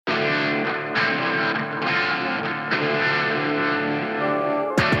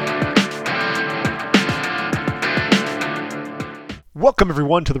Welcome,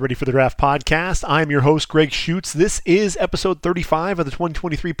 everyone, to the Ready for the Draft podcast. I'm your host, Gregg Schutze. This is episode 35 of the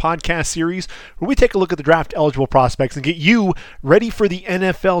 2023 podcast series, where we take a look at the draft-eligible prospects and get you ready for the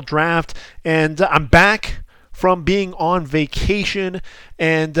NFL draft. And I'm back from being on vacation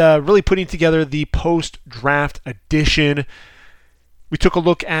and really putting together the post-draft edition. We took a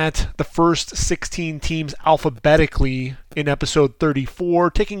look at the first 16 teams alphabetically in episode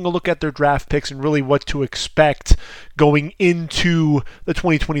 34, taking a look at their draft picks and really what to expect going into the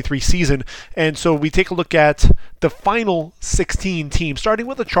 2023 season. And so we take a look at the final 16 teams, starting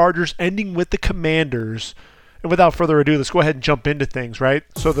with the Chargers, ending with the Commanders. And without further ado, let's go ahead and jump into things, right?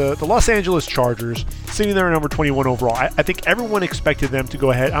 So the Los Angeles Chargers, sitting there at number 21 overall, I think everyone expected them to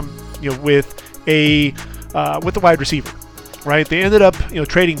go ahead with the wide receiver. Right, they ended up,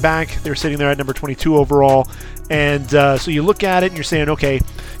 trading back. They're sitting there at number 22 overall, and so you look at it and you're saying, okay,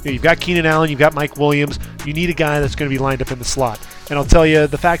 you've got Keenan Allen, you've got Mike Williams. You need a guy that's going to be lined up in the slot. And I'll tell you,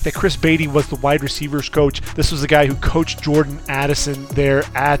 the fact that Chris Beatty was the wide receivers coach, this was the guy who coached Jordan Addison there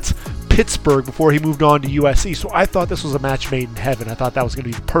at Pittsburgh before he moved on to USC. So I thought this was a match made in heaven. I thought that was going to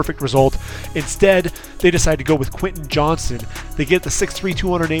be the perfect result. Instead, they decided to go with Quentin Johnston. They get the 6'3",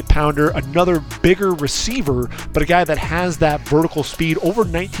 208-pounder, another bigger receiver, but a guy that has that vertical speed, over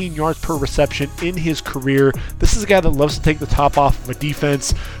 19 yards per reception in his career. This is a guy that loves to take the top off of a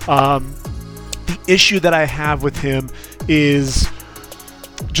defense. The issue that I have with him is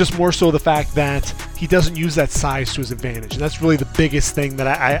just more so the fact that he doesn't use that size to his advantage. And that's really the biggest thing that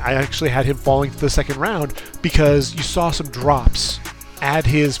I actually had him falling to the second round, because you saw some drops at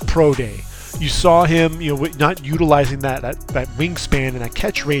his pro day. You saw him, not utilizing that wingspan and that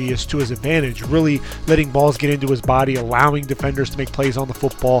catch radius to his advantage, really letting balls get into his body, allowing defenders to make plays on the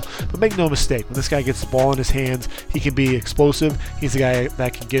football. But make no mistake, when this guy gets the ball in his hands, he can be explosive. He's a guy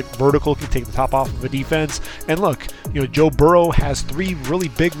that can get vertical, can take the top off of a defense. And look, Joe Burrow has three really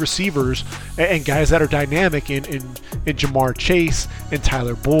big receivers and guys that are dynamic in Jamar Chase and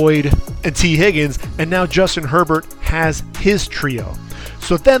Tyler Boyd and T. Higgins, and now Justin Herbert has his trio.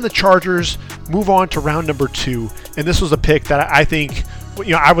 So then the Chargers move on to round number 2, and this was a pick that I think,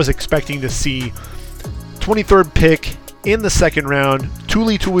 I was expecting to see. 23rd pick in the second round,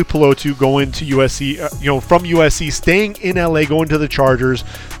 Tuli Tuipulotu going to USC, from USC, staying in LA, going to the Chargers.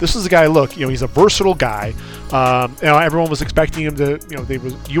 This is a guy, look, he's a versatile guy. Everyone was expecting him to,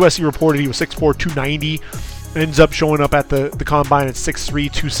 USC reported he was 6'4", 290. Ends up showing up at the combine at 6'3",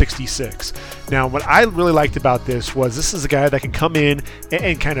 266. Now, what I really liked about this is a guy that can come in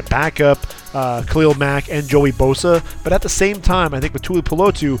and kind of back up Khalil Mack and Joey Bosa, but at the same time, I think with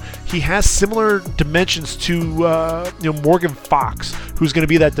Tuipulotu, he has similar dimensions to Morgan Fox, who's going to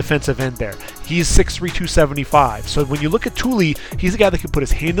be that defensive end there. He's 6'3", 275. So when you look at Tuli, he's a guy that can put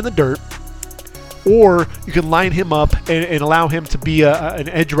his hand in the dirt, or you can line him up and allow him to be an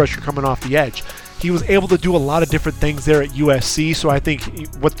edge rusher coming off the edge. He was able to do a lot of different things there at USC, so I think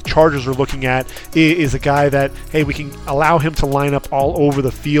what the Chargers are looking at is a guy that, hey, we can allow him to line up all over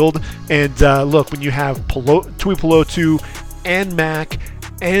the field. And look, when you have Tuipulotu and Mack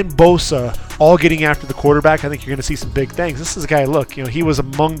and Bosa all getting after the quarterback, I think you're going to see some big things. This is a guy, look, he was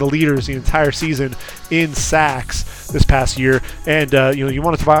among the leaders the entire season in sacks this past year. And, you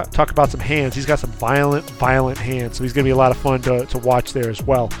want to talk about some hands. He's got some violent hands, so he's going to be a lot of fun to watch there as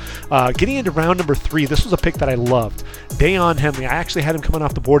well. Getting into round number 3, this was a pick that I loved. Daiyan Henley. I actually had him coming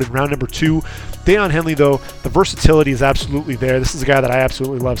off the board in round number 2. Daiyan Henley, though, the versatility is absolutely there. This is a guy that I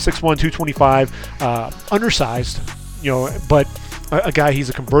absolutely love. 6'1", 225, undersized, but a guy, he's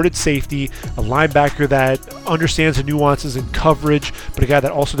a converted safety, a linebacker that understands the nuances in coverage, but a guy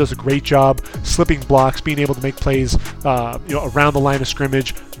that also does a great job slipping blocks, being able to make plays around the line of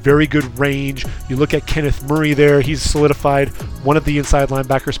scrimmage. Very good range. You look at Kenneth Murray there. He's solidified one of the inside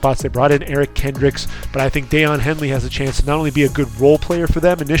linebacker spots. They brought in Eric Kendricks, but I think Daiyan Henley has a chance to not only be a good role player for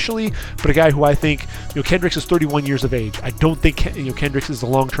them initially, but a guy who I think, Kendricks is 31 years of age. I don't think Kendricks is the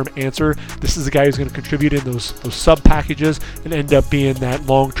long-term answer. This is a guy who's going to contribute in those sub packages and end up being that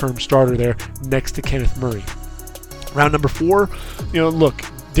long-term starter there next to Kenneth Murray. Round number 4, look,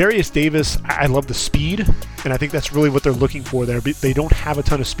 Darius Davis, I love the speed, and I think that's really what they're looking for there. They don't have a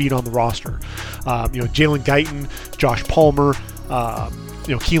ton of speed on the roster. Jalen Guyton, Josh Palmer,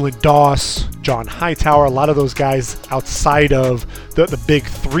 Keelan Doss, John Hightower, a lot of those guys outside of the big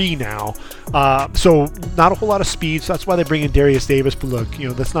 3 now. So not a whole lot of speed, so that's why they bring in Darius Davis. But look,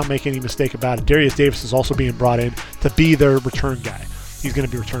 let's not make any mistake about it. Darius Davis is also being brought in to be their return guy. He's going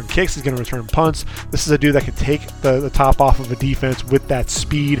to be return kicks. He's going to return punts. This is a dude that can take the top off of a defense with that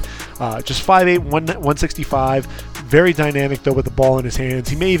speed. Just 5'8", 165. Very dynamic, though, with the ball in his hands.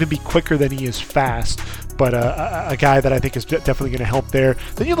 He may even be quicker than he is fast, but a guy that I think is definitely going to help there.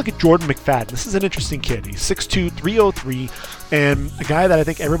 Then you look at Jordan McFadden. This is an interesting kid. He's 6'2", 303, and a guy that I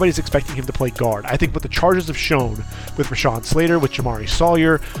think everybody's expecting him to play guard. I think what the Chargers have shown with Rashawn Slater, with Jamari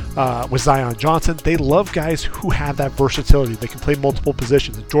Sawyer, with Zion Johnson, they love guys who have that versatility. They can play multiple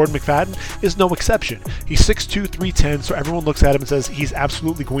positions. And Jordan McFadden is no exception. He's 6'2", 310, so everyone looks at him and says he's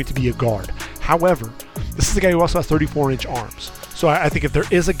absolutely going to be a guard. However, this is a guy who also has 34-inch arms. So I think if there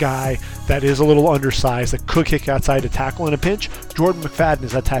is a guy that is a little undersized that could kick outside to tackle in a pinch, Jordan McFadden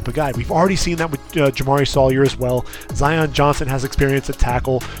is that type of guy. We've already seen that with Jamari Sawyer as well. Zion Johnson has experience at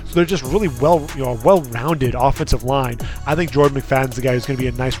tackle, so they're just really well-rounded offensive line. I think Jordan McFadden's the guy who's going to be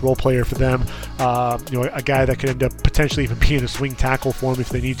a nice role player for them. A guy that could end up potentially even being a swing tackle for them if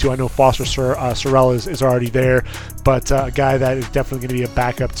they need to. I know Foster Sorrell is already there, but a guy that is definitely going to be a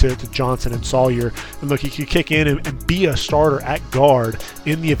backup to Johnson and Sawyer. And look, he could kick in and be a starter at guard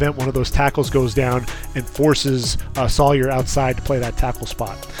in the event one of those tackles goes down and forces Sawyer outside to play that tackle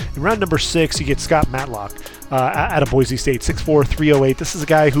spot. In round number 6, you get Scott Matlock out of Boise State, 6'4", 308. This is a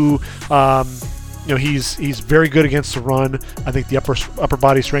guy who he's very good against the run. I think the upper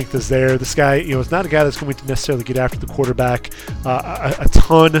body strength is there. This guy, is not a guy that's going to necessarily get after the quarterback a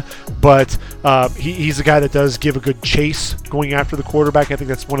ton, but he's a guy that does give a good chase going after the quarterback. I think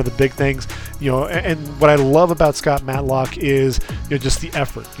that's one of the big things. And what I love about Scott Matlock is just the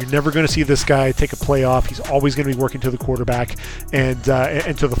effort. You're never going to see this guy take a play off. He's always going to be working to the quarterback and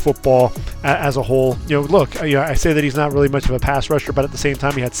to the football as a whole. Look, I say that he's not really much of a pass rusher, but at the same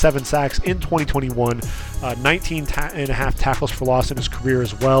time, he had 7 sacks in 2021, 19 and a half tackles for loss in his career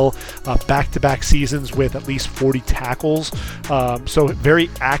as well. Back-to-back seasons with at least 40 tackles. So very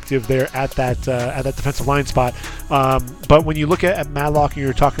active there at that defensive line spot. But when you look at Matlock and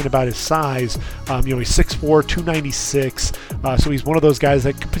you're talking about his size, he's 6'4", 296. So he's one of those guys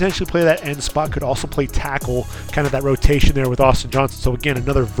that could potentially play that end spot, could also play tackle, kind of that rotation there with Austin Johnson. So again,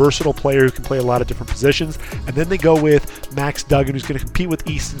 another versatile player who can play a lot of different positions. And then they go with Max Duggan, who's going to compete with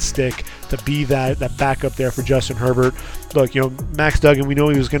Easton Stick to be that backup there for Justin Herbert. Look, Max Duggan, we know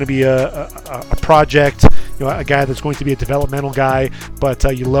he was going to be a project, a guy that's going to be a developmental guy, but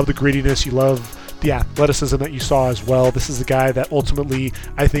you love the grittiness, you love the athleticism that you saw as well. This is a guy that ultimately,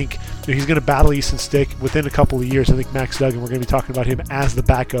 I think, he's going to battle Easton Stick within a couple of years. I think Max Duggan, we're going to be talking about him as the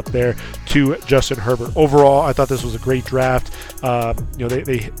backup there to Justin Herbert. Overall, I thought this was a great draft.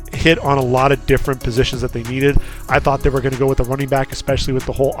 They hit on a lot of different positions that they needed. I thought they were going to go with a running back, especially with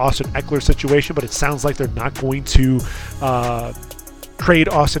the whole Austin Eckler situation, but it sounds like they're not going to trade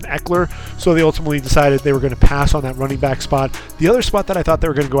Austin Eckler, so they ultimately decided they were going to pass on that running back spot. The other spot that I thought they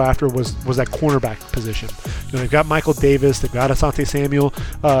were going to go after was that cornerback position. They've got Michael Davis, they've got Asante Samuel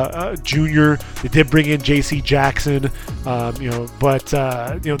Jr. They did bring in J.C. Jackson, but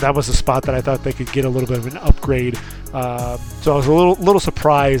that was a spot that I thought they could get a little bit of an upgrade. So I was a little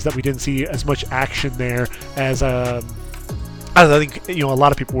surprised that we didn't see as much action there as I think a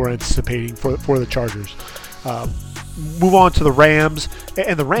lot of people were anticipating for the Chargers. Move on to the Rams,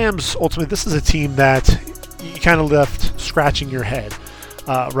 and the Rams, ultimately, this is a team that you kind of left scratching your head,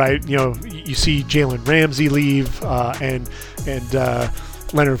 right? You see Jalen Ramsey leave, and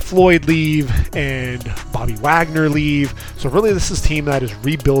Leonard Floyd leave, and Bobby Wagner leave. So really, this is a team that is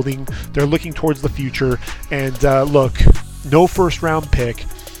rebuilding. They're looking towards the future, and look, no first-round pick.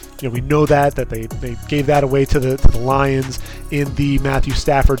 We know that they gave that away to the Lions in the Matthew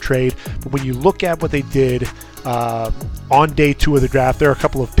Stafford trade. But when you look at what they did on day 2 of the draft, there are a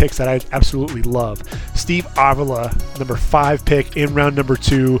couple of picks that I absolutely love. Steve Avila, number 5 pick in round number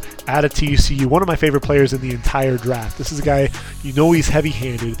 2 out of TCU, one of my favorite players in the entire draft. This is a guy, he's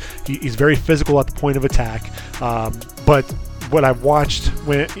heavy-handed. He's very physical at the point of attack. But what I watched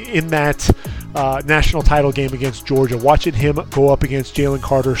in that national title game against Georgia, watching him go up against Jalen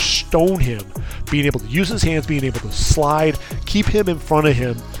Carter, stone him, being able to use his hands, being able to slide, keep him in front of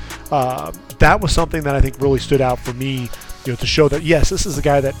him, that was something that I think really stood out for me, to show that, yes, this is a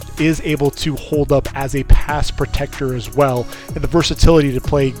guy that is able to hold up as a pass protector as well, and the versatility to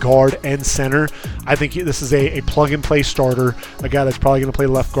play guard and center. I think this is a plug-and-play starter, a guy that's probably going to play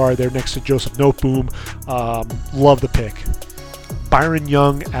left guard there next to Joseph Noteboom. Love the pick. Byron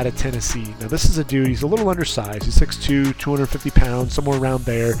Young out of Tennessee. Now, this is a dude, he's a little undersized. He's 6'2", 250 pounds, somewhere around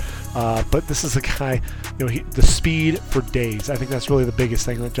there. But this is a guy, the speed for days. I think that's really the biggest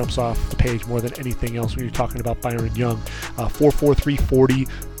thing that jumps off the page more than anything else when you're talking about Byron Young. 4'4", 340,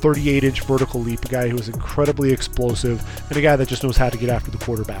 38-inch vertical leap, a guy who is incredibly explosive, and a guy that just knows how to get after the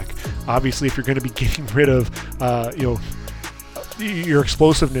quarterback. Obviously, if you're going to be getting rid of, your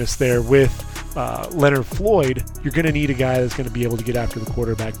explosiveness there with Leonard Floyd, you're going to need a guy that's going to be able to get after the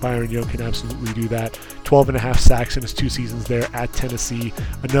quarterback. Byron Young can absolutely do that. 12.5 sacks in his 2 seasons there at Tennessee.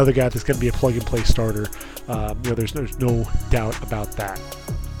 Another guy that's going to be a plug-and-play starter. There's no doubt about that.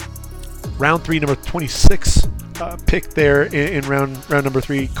 Round 3, number 26 pick there in round number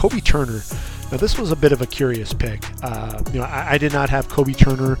 3, Kobe Turner. Now, this was a bit of a curious pick. I did not have Kobe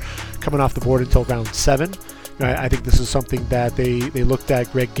Turner coming off the board until round 7. I think this is something that they looked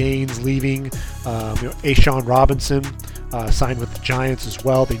at. Greg Gaines leaving, Ashawn Robinson signed with the Giants as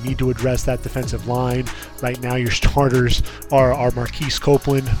well. They need to address that defensive line. Right now, your starters are Marquise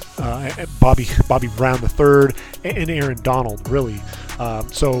Copeland, Bobby Brown III, and Aaron Donald, really.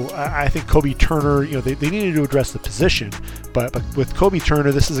 So I think Kobe Turner, they needed to address the position, but with Kobe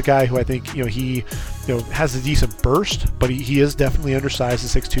Turner, this is a guy who I think, he has a decent burst, but he is definitely undersized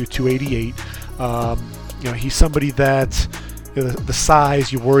at 6'2", 288. He's somebody that the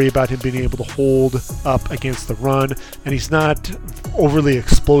size, you worry about him being able to hold up against the run, and he's not overly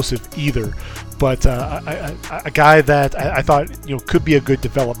explosive either. But a guy that I thought could be a good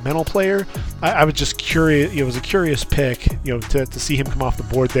developmental player. I was just curious. It was a curious pick, to see him come off the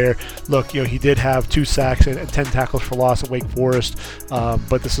board there. Look, he did have 2 sacks and 10 tackles for loss at Wake Forest,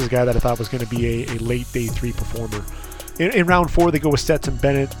 but this is a guy that I thought was going to be a late day 3 performer. In round 4, they go with Stetson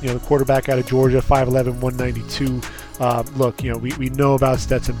Bennett, the quarterback out of Georgia, 5'11", 192. Look, we know about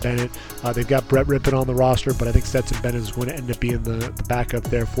Stetson Bennett. They've got Brett Rippon on the roster, but I think Stetson Bennett is going to end up being the backup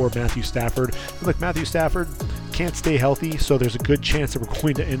there for Matthew Stafford. And look, Matthew Stafford can't stay healthy, so there's a good chance that we're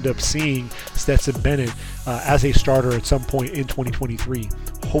going to end up seeing Stetson Bennett as a starter at some point in 2023.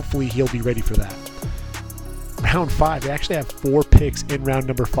 Hopefully he'll be ready for that. Round 5, they actually have 4 picks in round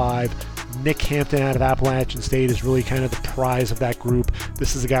number 5. Nick Hampton out of Appalachian State is really kind of the prize of that group.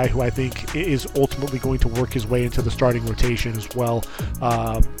 This is a guy who I think is ultimately going to work his way into the starting rotation as well.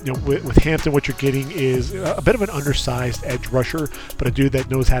 With Hampton, what you're getting is a bit of an undersized edge rusher, but a dude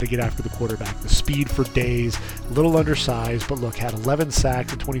that knows how to get after the quarterback. The speed for days, a little undersized, but look, had 11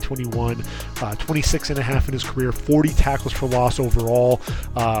 sacks in 2021, 26 and a half in his career, 40 tackles for loss overall,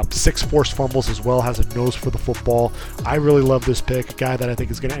 6 forced fumbles as well, has a nose for the football. I really love this pick, a guy that I think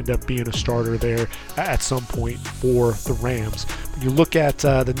is going to end up being a starter there at some point for the Rams. When you look at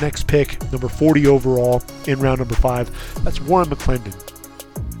the next pick, number 40 overall in round number 5, that's Warren McClendon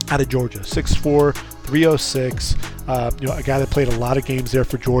out of Georgia, 6'4", 306, a guy that played a lot of games there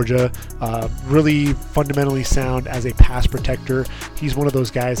for Georgia, really fundamentally sound as a pass protector. He's one of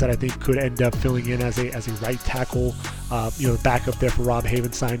those guys that I think could end up filling in as a right tackle, backup there for Rob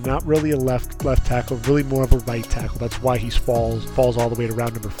Havenstein. Not really a left tackle, really more of a right tackle. That's why he falls all the way to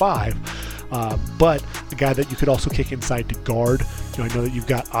round number 5. But a guy that you could also kick inside to guard. I know that you've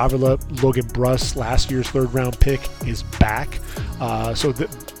got Avila. Logan Bruss, last year's 3rd round pick, is back.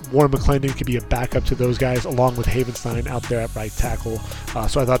 Warren McClendon could be a backup to those guys, along with Havenstein out there at right tackle.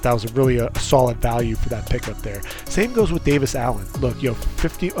 So I thought that was really a solid value for that pickup there. Same goes with Davis Allen. Look,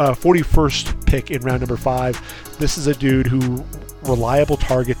 41st pick in round number 5. This is a dude who reliable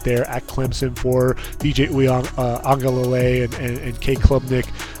target there at Clemson for DJ Uiagalelei and Kay Klubnik.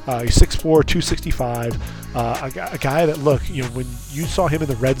 He's 6'4", 265. A guy that, look, when you saw him in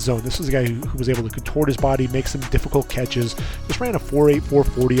the red zone, this was a guy who was able to contort his body, make some difficult catches. Just ran a 4.8,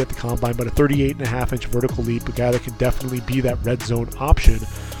 4.40 at the combine, but a 38.5-inch vertical leap. A guy that can definitely be that red zone option.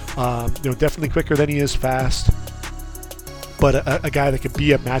 Definitely quicker than he is fast, but a guy that could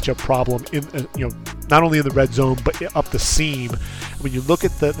be a matchup problem in not only in the red zone but up the seam. When you look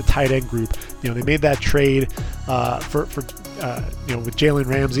at the tight end group, they made that trade with Jalen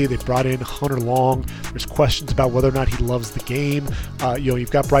Ramsey. They brought in Hunter Long. There's questions about whether or not he loves the game. You've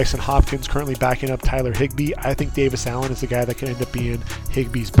got Bryson Hopkins currently backing up Tyler Higbee. I think Davis Allen is the guy that can end up being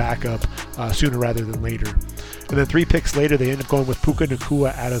Higbee's backup sooner rather than later. And then 3 picks later, they end up going with Puka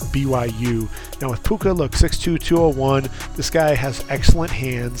Nacua out of BYU. Now with Puka, look, 6'2", 201. This guy has excellent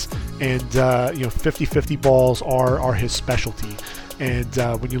hands, and 50-50 balls are his specialty. And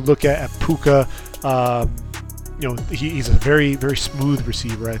when you look at Puka, he's a very, very smooth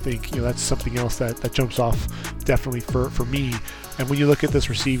receiver. I think that's something else that jumps off definitely for me. And when you look at this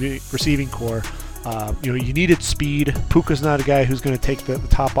receiving core, you needed speed. Puka's not a guy who's going to take the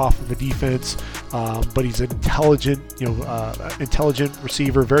top off of a defense, but he's an intelligent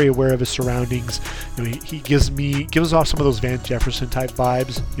receiver, very aware of his surroundings. He gives off some of those Van Jefferson type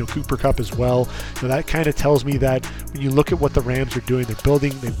vibes. Cooper Kupp as well. That kind of tells me that when you look at what the Rams are doing,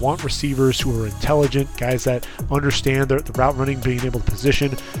 they want receivers who are intelligent, guys that understand the route running, being able to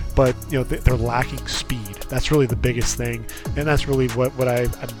position, but they're lacking speed. That's really the biggest thing, and that's really what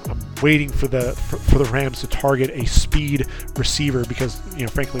I'm waiting for the Rams to target a speed receiver because,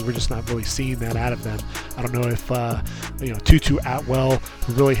 frankly, we're just not really seeing that out of them. I don't know if, Tutu Atwell,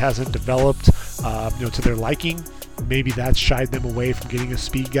 who really hasn't developed, to their liking, maybe that's shied them away from getting a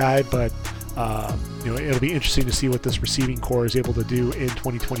speed guy, but it'll be interesting to see what this receiving core is able to do in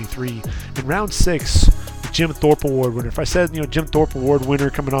 2023. In round 6, the Jim Thorpe Award winner. If I said, Jim Thorpe Award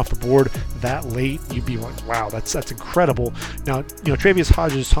winner coming off the board that late, you'd be like, wow, that's incredible. Now, Travius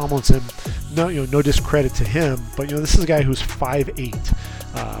Hodges-Tomlinson, no discredit to him, but this is a guy who's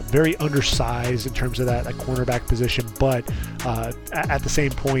 5'8", very undersized in terms of that cornerback position, but at the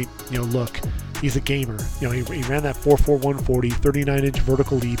same point, look, he's a gamer. He ran that 4.4 140, 39-inch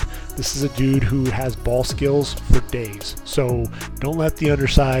vertical leap. This is a dude who has ball skills for days. So don't let the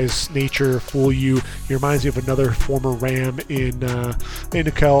undersized nature fool you. He reminds me of another former Ram in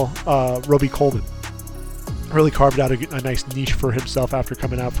Nikel, Roby Coleman. Really carved out a nice niche for himself after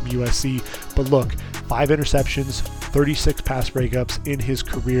coming out from USC. But look, 5 interceptions, 36 pass breakups in his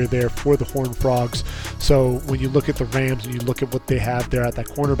career there for the Horned Frogs. So when you look at the Rams and you look at what they have there at that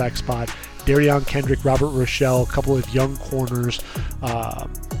cornerback spot, Darion Kendrick, Robert Rochelle, a couple of young corners,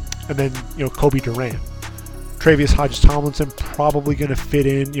 and then Kobe Durant. Travius Hodges-Tomlinson probably going to fit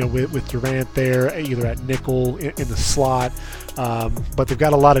in, with Durant there, either at nickel in the slot. But they've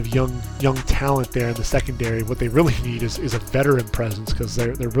got a lot of young talent there in the secondary. What they really need is a veteran presence because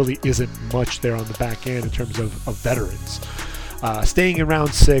there really isn't much there on the back end in terms of veterans. Staying in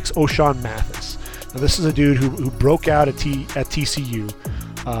round 6, O'Shawn Mathis. Now this is a dude who broke out at TCU.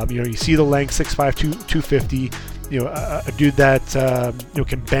 You see the length, 6'5", 250. A dude that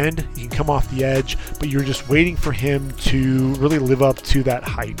can bend, he can come off the edge, but you're just waiting for him to really live up to that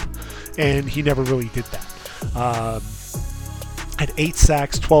hype, and he never really did that. Had 8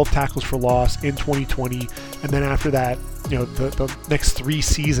 sacks, 12 tackles for loss in 2020, and then after that, the next 3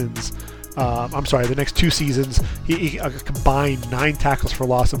 seasons. The next 2 seasons, he combined 9 tackles for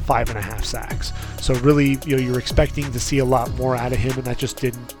loss and 5.5 sacks. So really, you're expecting to see a lot more out of him, and that just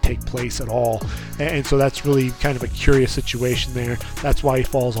didn't take place at all. And so that's really kind of a curious situation there. That's why he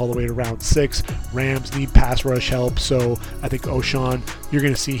falls all the way to round 6. Rams need pass rush help, so I think O'Shawn, you're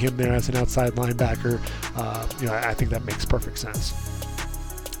going to see him there as an outside linebacker. I think that makes perfect sense.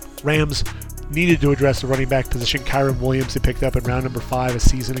 Rams needed to address the running back position. Kyron Williams they picked up in round number 5 a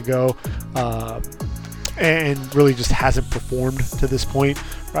season ago, and really just hasn't performed to this point.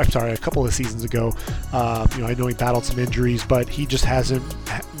 I'm sorry, a couple of seasons ago. I know he battled some injuries, but he just hasn't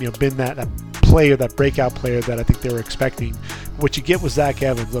been that player, that breakout player that I think they were expecting. What you get was Zach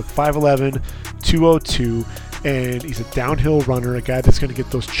Evans. Look, 5'11", 202. And he's a downhill runner, a guy that's going to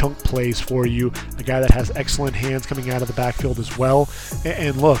get those chunk plays for you, a guy that has excellent hands coming out of the backfield as well.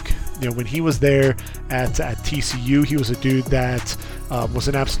 And look, when he was there at TCU, he was a dude that was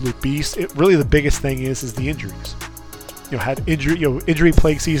an absolute beast. Really the biggest thing is the injuries. Had injury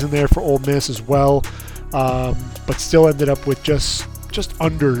plague season there for Ole Miss as well, but still ended up with just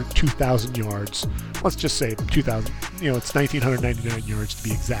under 2,000 yards. Let's just say 2,000. It's 1,999 yards to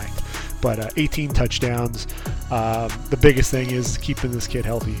be exact. But 18 touchdowns. The biggest thing is keeping this kid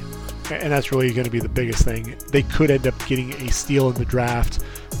healthy. And that's really going to be the biggest thing. They could end up getting a steal in the draft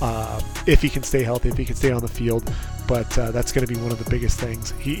if he can stay healthy, if he can stay on the field. But that's going to be one of the biggest things.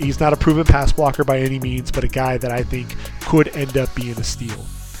 He's not a proven pass blocker by any means, but a guy that I think could end up being a steal.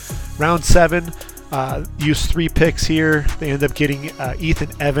 Round 7. Used 3 picks here. They end up getting Ethan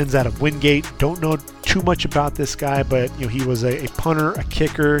Evans out of Wingate. Don't know too much about this guy, but he was a punter, a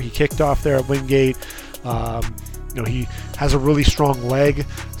kicker. He kicked off there at Wingate. He has a really strong leg,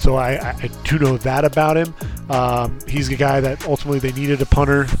 so I do know that about him. He's a guy that ultimately they needed a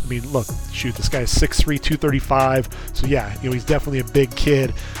punter. I mean, look, shoot, this guy's 6'3", 235. So yeah, he's definitely a big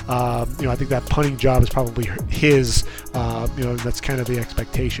kid. I think that punting job is probably his. That's kind of the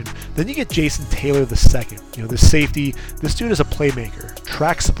expectation. Then you get Jason Taylor II. The safety. This dude is a playmaker.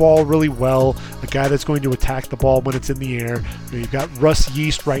 Tracks the ball really well. A guy that's going to attack the ball when it's in the air. You've got Russ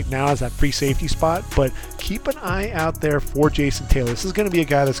Yeast right now as that free safety spot, but keep an eye out there for Jason Taylor. This is going to be a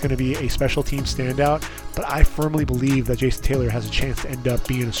guy that's going to be a special team standout, but I firmly believe that Jason Taylor has a chance to end up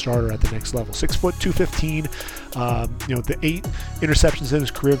being a starter at the next level. 6 foot 215. The 8 interceptions in his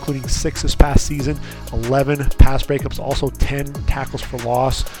career, including 6 this past season, 11 pass breakups, also 10 tackles for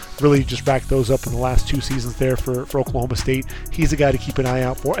loss. Really just racked those up in the last 2 seasons there for Oklahoma State. He's a guy to keep an eye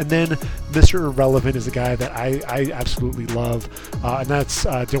out for. And then Mr. Irrelevant is a guy that I absolutely love, and that's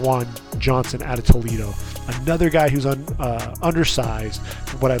DeJuan Johnson out of Toledo. Another guy who's undersized.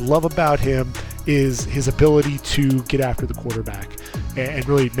 What I love about him is his ability to get after the quarterback and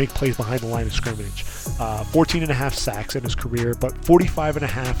really make plays behind the line of scrimmage. 14.5 sacks in his career, but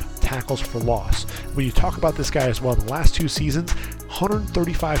 45.5 tackles for loss. When you talk about this guy as well, the last 2 seasons,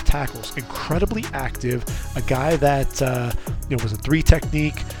 135 tackles, incredibly active, a guy that was a 3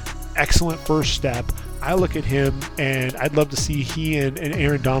 technique, excellent first step. I look at him and I'd love to see he and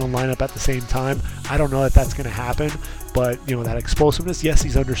Aaron Donald line up at the same time. I don't know that that's going to happen, but that explosiveness, yes,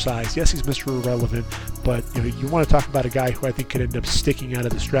 he's undersized, yes, he's Mr. Irrelevant, but you want to talk about a guy who I think could end up sticking out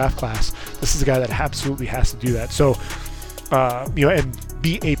of this draft class. This is a guy that absolutely has to do that. So, and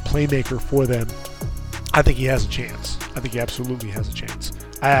be a playmaker for them. I think he has a chance. I think he absolutely has a chance.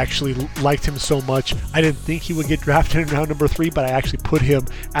 I actually liked him so much. I didn't think he would get drafted in round number 3, but I actually put him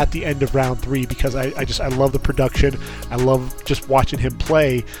at the end of round 3 because I love the production. I love just watching him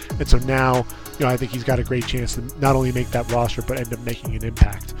play. And so now, I think he's got a great chance to not only make that roster, but end up making an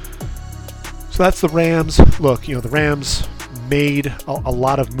impact. So that's the Rams. Look, the Rams made a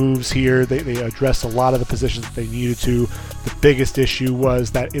lot of moves here. They addressed a lot of the positions that they needed to. The biggest issue was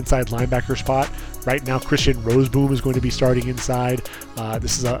that inside linebacker spot. Right now, Christian Roseboom is going to be starting inside.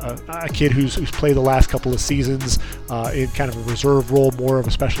 This is a kid who's played the last couple of seasons in kind of a reserve role, more of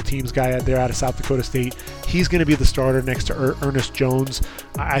a special teams guy out there out of South Dakota State. He's going to be the starter next to Ernest Jones.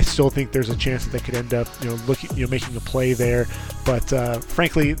 I still think there's a chance that they could end up, making a play there. But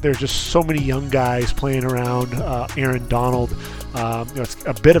frankly, there's just so many young guys playing around. Aaron Donald, it's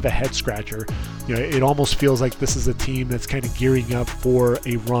a bit of a head scratcher. It almost feels like this is a team that's kind of gearing up for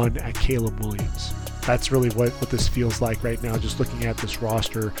a run at Caleb Williams. That's really what this feels like right now, just looking at this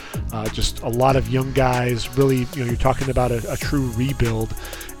roster. Just a lot of young guys, really, you're talking about a true rebuild.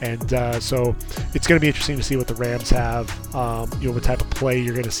 And so it's going to be interesting to see what the Rams have, what type of play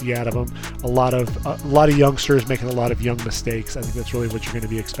you're going to see out of them. A lot of youngsters making a lot of young mistakes. I think that's really what you're going to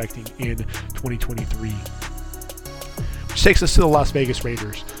be expecting in 2023. Which takes us to the Las Vegas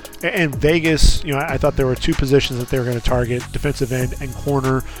Raiders. And Vegas, I thought there were 2 positions that they were going to target, defensive end and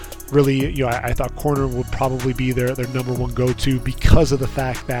corner. Really, I thought corner would probably be their number 1 go-to because of the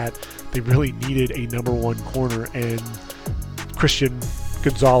fact that they really needed a number 1 corner, and Christian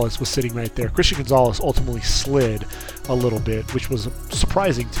Gonzalez was sitting right there. Christian Gonzalez ultimately slid a little bit, which was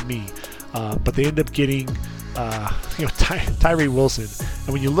surprising to me. But they ended up getting Tyree Wilson.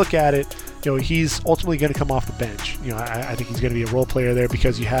 And when you look at it, he's ultimately going to come off the bench. I think he's going to be a role player there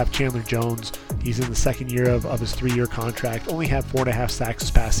because you have Chandler Jones. He's in the 2nd year of his 3-year contract. Only had 4.5 sacks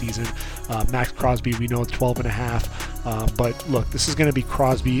this past season. Max Crosby, we know, 12.5. But look, this is going to be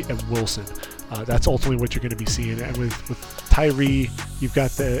Crosby and Wilson. That's ultimately what you're going to be seeing. And with Tyree, you've got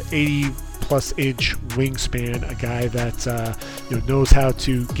the 80-plus inch wingspan, a guy that knows how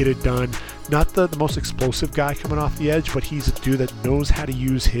to get it done. Not the most explosive guy coming off the edge, but he's a dude that knows how to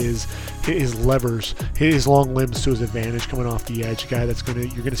use his levers, his long limbs to his advantage coming off the edge. A guy that's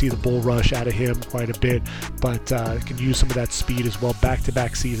you're gonna see the bull rush out of him quite a bit, but can use some of that speed as well.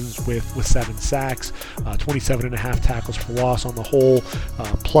 Back-to-back seasons with 7 sacks, 27.5 tackles for loss on the whole.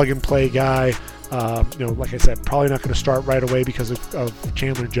 Plug-and-play guy. Like I said, probably not going to start right away because of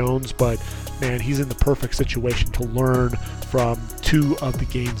Chandler Jones, but man, he's in the perfect situation to learn from 2 of the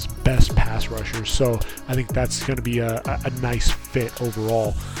game's best pass rushers. So I think that's going to be a nice fit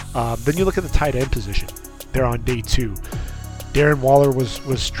overall. Then you look at the tight end position. They're on day 2. Darren Waller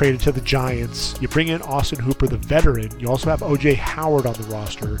was traded to the Giants. You bring in Austin Hooper, the veteran. You also have O.J. Howard on the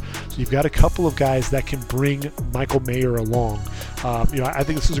roster. So you've got a couple of guys that can bring Michael Mayer along. I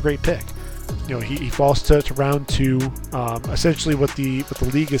think this is a great pick. He falls to round 2. Essentially what the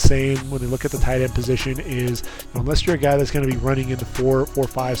league is saying when they look at the tight end position is, unless you're a guy that's going to be running in the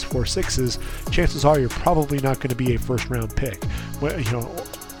 4.5s, 4.6s, chances are you're probably not going to be a first-round pick.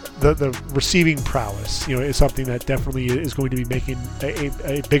 The receiving prowess, is something that definitely is going to be making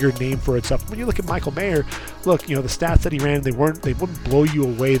a bigger name for itself. When you look at Michael Mayer, the stats that he ran, they wouldn't blow you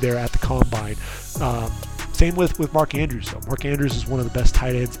away there at the combine. Same with Mark Andrews, though. Mark Andrews is one of the best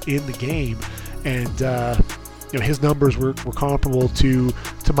tight ends in the game, and his numbers were comparable to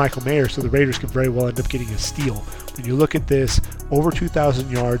Michael Mayer, so the Raiders could very well end up getting a steal. When you look at this, over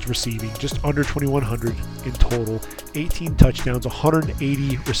 2,000 yards receiving, just under 2,100 in total, 18 touchdowns,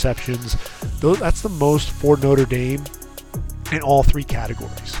 180 receptions. That's the most for Notre Dame in all 3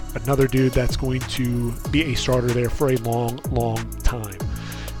 categories. Another dude that's going to be a starter there for a long, long time.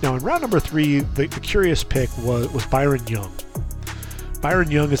 Now, in round number 3, the curious pick was Byron Young.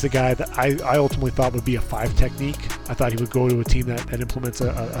 Byron Young is the guy that I ultimately thought would be a 5 technique. I thought he would go to a team that implements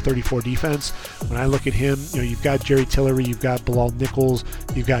a 34 defense. When I look at him, you've got Jerry Tillery, you've got Bilal Nichols,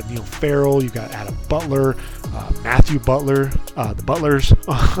 you've got Neil Farrell, you've got Adam Butler, Matthew Butler, the Butlers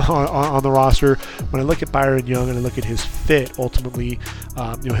on the roster. When I look at Byron Young and I look at his fit, ultimately,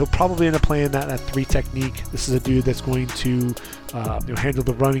 he'll probably end up playing that 3 technique. This is a dude that's going to handle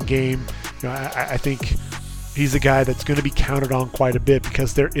the running game. I think he's a guy that's going to be counted on quite a bit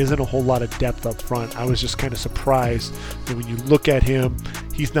because there isn't a whole lot of depth up front. I was just kind of surprised that when you look at him,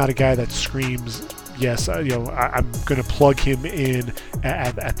 he's not a guy that screams, yes, I'm going to plug him in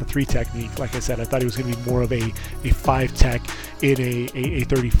at the 3 technique. Like I said, I thought he was going to be more of a 5 tech in a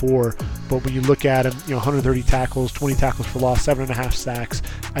 34. But when you look at him, 130 tackles, 20 tackles for loss, 7.5 sacks.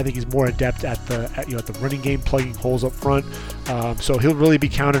 I think he's more adept at the running game, plugging holes up front. So he'll really be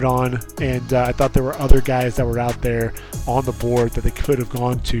counted on. And I thought there were other guys that were out there on the board that they could have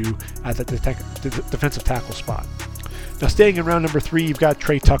gone to at the defensive tackle spot. Now, staying in round number 3, you've got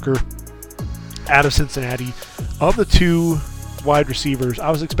Trey Tucker out of Cincinnati. Of the 2 wide receivers, I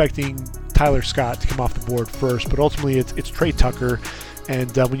was expecting Tyler Scott to come off the board first, but ultimately it's Trey Tucker.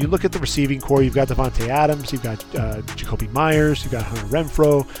 And when you look at the receiving core, you've got Devontae Adams, you've got Jacoby Myers, you've got Hunter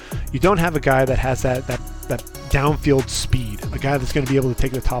Renfrow. You don't have a guy that has that downfield speed, a guy that's going to be able to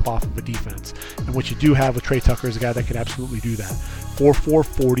take the top off of a defense. And what you do have with Trey Tucker is a guy that can absolutely do that. 4.4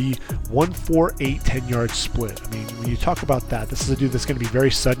 40, 1.48 10-yard split. I mean, when you talk about that, this is a dude that's going to be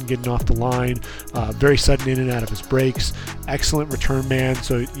very sudden getting off the line, very sudden in and out of his breaks, excellent return man,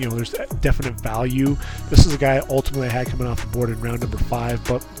 so there's definite value. This is a guy ultimately I had coming off the board in round number 5,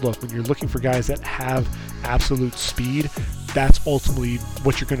 but look, when you're looking for guys that have absolute speed, that's ultimately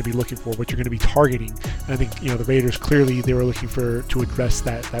what you're going to be looking for, what you're going to be targeting. And I think the Raiders clearly they were looking to address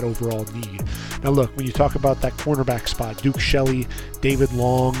that overall need. Now look, when you talk about that cornerback spot, Duke Shelley, David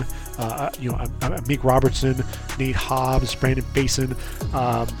Long, Meek Robertson, Nate Hobbs, Brandon Basin,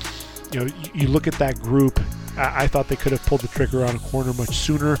 you look at that group. I thought they could have pulled the trigger on a corner much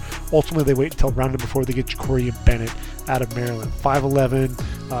sooner. Ultimately, they wait until round before they get Ja'Cory Bennett out of Maryland. 5'11",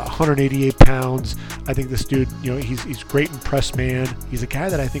 188 pounds. I think this dude, he's great in press man. He's a guy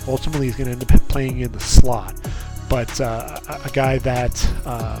that I think ultimately is going to end up playing in the slot. But a guy that,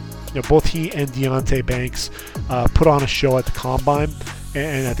 both he and Deonte Banks put on a show at the Combine.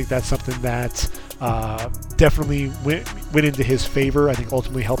 And I think that's something that definitely went into his favor. I think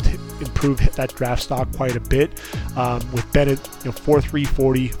ultimately helped improve that draft stock quite a bit. With Bennett, 4.3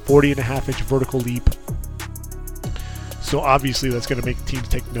 40, 40.5-inch vertical leap. So obviously that's going to make teams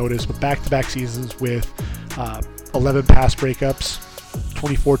take notice. But back-to-back seasons with 11 pass breakups,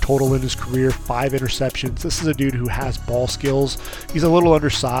 24 total in his career, 5 interceptions. This is a dude who has ball skills. He's a little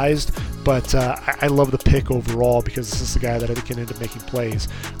undersized, but I love the pick overall because this is the guy that I think can end up making plays.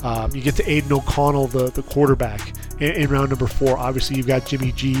 You get to Aiden O'Connell, the quarterback, in round number 4. Obviously, you've got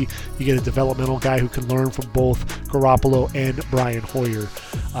Jimmy G. You get a developmental guy who can learn from both Garoppolo and Brian Hoyer.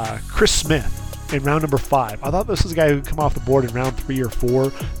 Chris Smith in round number 5. I thought this was a guy who would come off the board in round 3 or 4.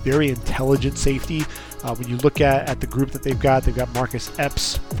 Very intelligent safety. When you look at the group that they've got Marcus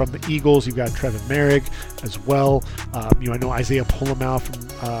Epps from the Eagles. You've got Trevin Merrick as well. I know Isaiah Polamau from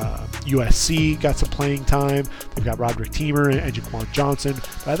USC got some playing time. They've got Roderick Teamer and Jaquan Johnson.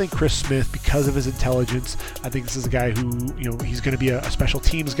 But I think Chris Smith, because of his intelligence, I think this is a guy who, he's going to be a special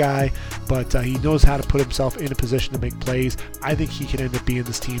teams guy, but he knows how to put himself in a position to make plays. I think he can end up being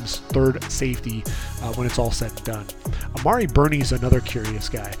this team's 3rd safety when it's all said and done. Amari Burney's another curious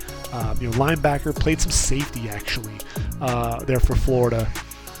guy. Linebacker, played some safety actually there for Florida,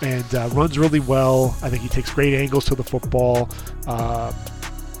 and runs really well. I think he takes great angles to the football.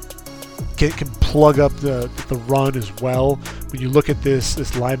 Can plug up the run as well. When you look at this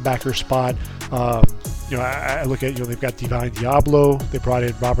linebacker spot, I look at they've got Divine Diablo. They brought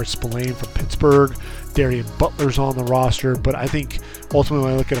in Robert Spillane from Pittsburgh. Darian Butler's on the roster, but I think ultimately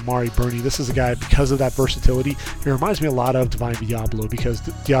when I look at Amari Burney, this is a guy, because of that versatility, he reminds me a lot of Divine Diablo, because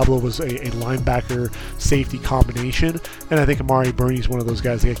Diablo was a linebacker safety combination, and I think Amari Burney is one of those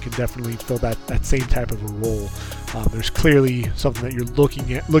guys that can definitely fill that same type of a role. There's clearly something that you're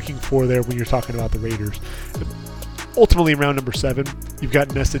looking for there when you're talking about the Raiders. Ultimately, in round number 7, you've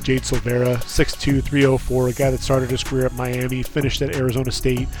got Nesta Jade Silvera, 6'2", 304, a guy that started his career at Miami, finished at Arizona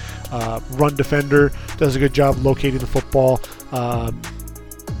State, run defender, does a good job locating the football,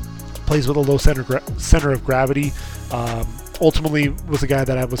 plays with a low center of gravity. Ultimately was a guy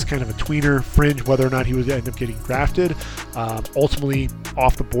that I was kind of a tweener, fringe, whether or not he would end up getting drafted. Ultimately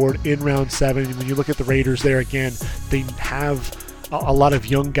off the board in round 7. When you look at the Raiders there, again, they have a lot of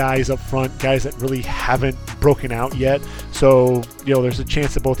young guys up front, guys that really haven't broken out yet. So, there's a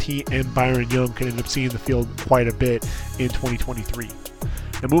chance that both he and Byron Young can end up seeing the field quite a bit in 2023.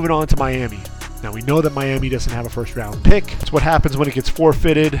 Now, moving on to Miami. Now, we know that Miami doesn't have a first-round pick. It's what happens when it gets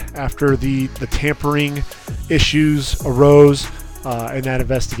forfeited after the tampering issues arose in that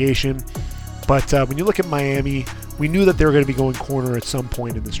investigation. But when you look at Miami, we knew that they were going to be going corner at some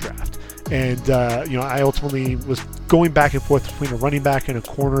point in this draft. And, I ultimately was going back and forth between a running back and a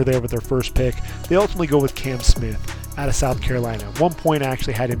corner there with their first pick. They ultimately go with Cam Smith out of South Carolina. At one point, I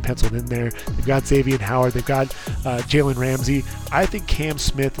actually had him penciled in there. They've got Xavier Howard. They've got Jalen Ramsey. I think Cam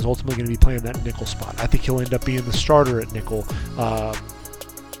Smith is ultimately going to be playing that nickel spot. I think he'll end up being the starter at nickel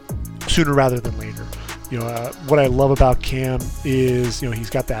sooner rather than later. What I love about Cam is, he's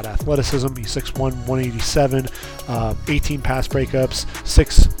got that athleticism. He's 6'1", 187, 18 pass breakups,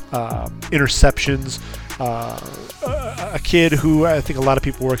 6 interceptions. A kid who I think a lot of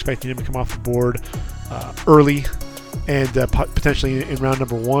people were expecting him to come off the board early and potentially in round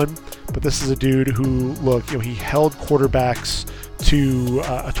number 1. But this is a dude who, he held quarterbacks to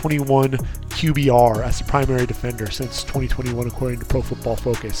a 21 QBR as the primary defender since 2021, according to Pro Football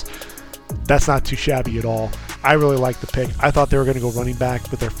Focus. That's not too shabby at all. I really like the pick. I thought they were going to go running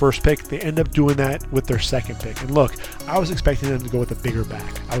back with their first pick. They end up doing that with their second pick. And look, I was expecting them to go with a bigger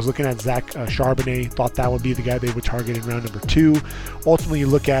back. I was looking at Zach Charbonnet, thought that would be the guy they would target in round number 2. Ultimately, you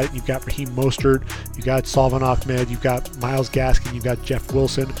look at it, you've got Raheem Mostert, you've got Salvon Ahmed, you've got Myles Gaskin, you've got Jeff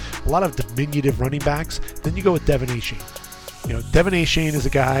Wilson, a lot of diminutive running backs. Then you go with Devin Achane. Devin Achane is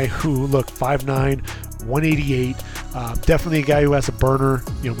a guy who, 5'9", 188, definitely a guy who has a burner.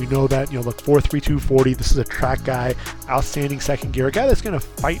 We know that, 4'3", 240. This is a track guy, outstanding second gear, a guy that's going to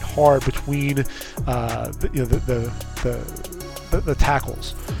fight hard between the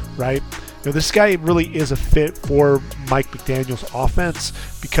tackles, right? This guy really is a fit for Mike McDaniel's offense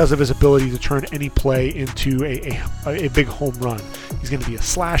because of his ability to turn any play into a big home run. He's going to be a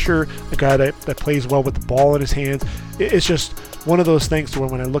slasher, a guy that plays well with the ball in his hands. It's just one of those things to where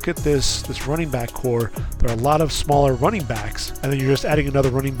when I look at this running back core, there are a lot of smaller running backs, and then you're just adding another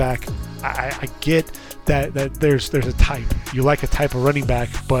running back. I get that there's a type. You like a type of running back,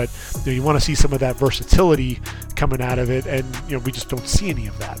 but you want to see some of that versatility coming out of it, and we just don't see any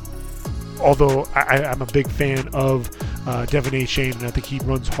of that. Although I'm a big fan of Devin Achane, and I think he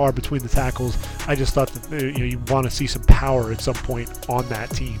runs hard between the tackles. I just thought that you want to see some power at some point on that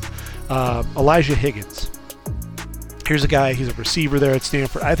team. Elijah Higgins. Here's a guy, he's a receiver there at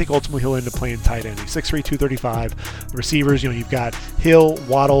Stanford. I think ultimately he'll end up playing tight end. He's 6'3", 235. The receivers, you've got Hill,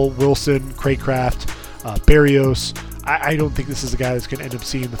 Waddle, Wilson, Craycraft, Berrios. I don't think this is a guy that's going to end up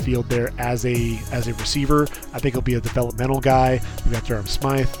seeing the field there as a receiver. I think he'll be a developmental guy. You've got Durham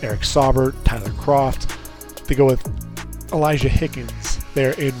Smythe, Eric Saubert, Tyler Croft. They go with Elijah Higgins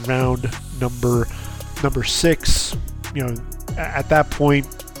there in round number 6. At that point,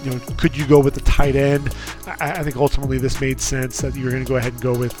 could you go with the tight end? I think ultimately this made sense that you're going to go ahead and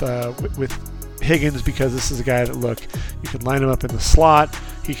go with Higgins because this is a guy that, you can line him up in the slot.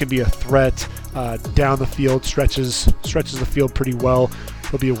 He can be a threat down the field, stretches the field pretty well.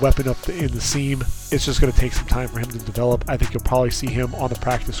 He'll be a weapon up in the seam. It's just going to take some time for him to develop. I think you'll probably see him on the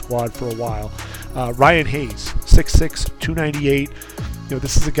practice squad for a while. Ryan Hayes, 6'6", 298.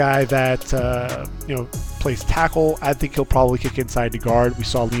 This is a guy that plays tackle. I think he'll probably kick inside to guard. We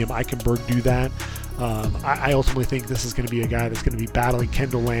saw Liam Eichenberg do that. I ultimately think this is going to be a guy that's going to be battling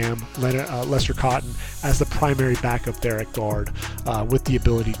Kendall Lamb, Lester Cotton as the primary backup there at guard with the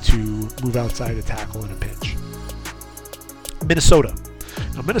ability to move outside a tackle in a pinch. Minnesota.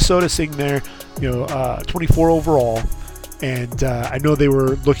 Now, Minnesota's sitting there, 24 overall, and I know they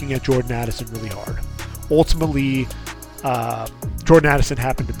were looking at Jordan Addison really hard. Ultimately, Jordan Addison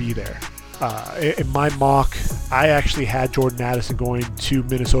happened to be there. In my mock, I actually had Jordan Addison going to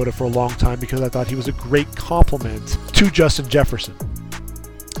Minnesota for a long time because I thought he was a great complement to Justin Jefferson.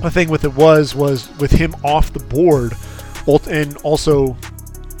 The thing with it was with him off the board, and also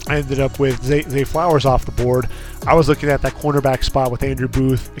I ended up with Zay Flowers off the board. I was looking at that cornerback spot with Andrew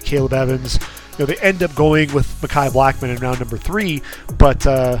Booth, Caleb Evans. They end up going with Mekhi Blackman in round number 3, but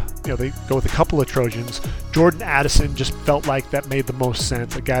they go with a couple of Trojans. Jordan Addison just felt like that made the most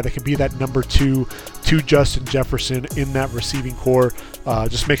sense. A guy that can be that number 2 to Justin Jefferson in that receiving core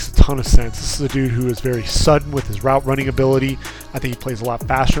just makes a ton of sense. This is a dude who is very sudden with his route running ability. I think he plays a lot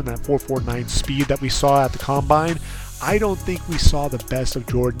faster than that 4.49 speed that we saw at the Combine. I don't think we saw the best of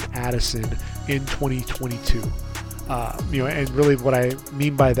Jordan Addison in 2022. And really what I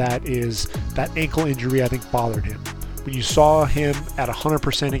mean by that is that ankle injury I think bothered him. When you saw him at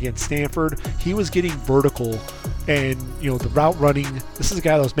 100% against Stanford, he was getting vertical And, the route running, this is a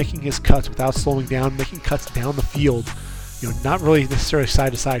guy that was making his cuts without slowing down, making cuts down the field, not really necessarily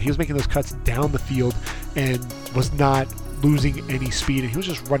side to side. He was making those cuts down the field and was not losing any speed, and he was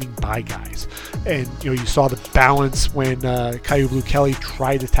just running by guys. And you saw the balance when Kyu Blue Kelly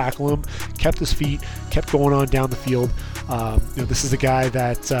tried to tackle him, kept his feet, kept going on down the field. This is a guy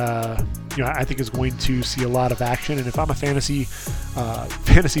that I think is going to see a lot of action. And if I'm a fantasy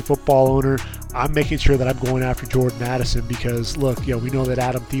football owner, I'm making sure that I'm going after Jordan Addison, because look, we know that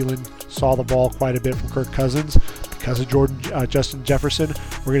Adam Thielen saw the ball quite a bit from Kirk Cousins. Because of Justin Jefferson,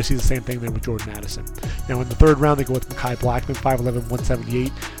 we're going to see the same thing there with Jordan Addison. Now, in the third round, they go with Mekhi Blackman, 5'11",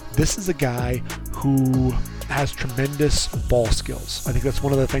 178. This is a guy who has tremendous ball skills. I think that's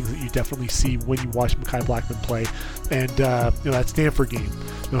one of the things that you definitely see when you watch Mekhi Blackman play. And, that Stanford game.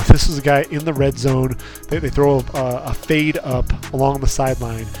 This is a guy in the red zone. They throw a fade up along the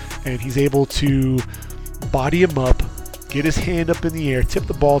sideline, and he's able to body him up, get his hand up in the air, tip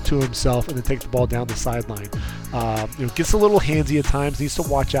the ball to himself, and then take the ball down the sideline. Gets a little handsy at times, needs to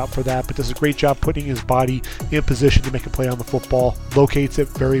watch out for that, but does a great job putting his body in position to make a play on the football, locates it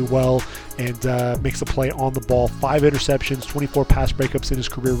very well, and makes a play on the ball. 5 interceptions, 24 pass breakups in his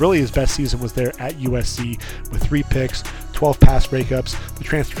career. Really, his best season was there at USC with 3 picks, 12 pass breakups. The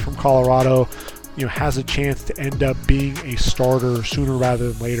transfer from Colorado has a chance to end up being a starter sooner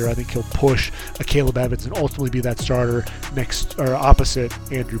rather than later. I think he'll push a Caleb Evans and ultimately be that starter next or opposite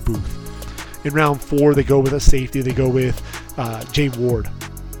Andrew Booth. In round 4, they go with a safety. They go with Jay Ward.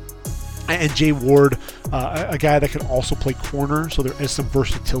 And Jay Ward, a guy that can also play corner, so there is some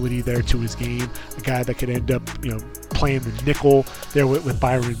versatility there to his game. A guy that could end up, playing the nickel there with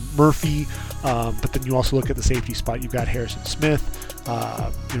Byron Murphy. But then you also look at the safety spot. You've got Harrison Smith,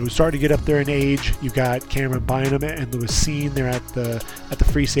 who's starting to get up there in age. You've got Cameron Bynum and Lewis Seen there at the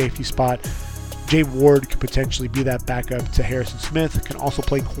free safety spot. Jay Ward could potentially be that backup to Harrison Smith. Can also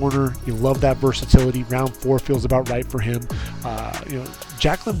play corner. You love that versatility. Round 4 feels about right for him.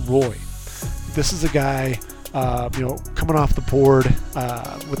 Jacqueline Roy. This is a guy, coming off the board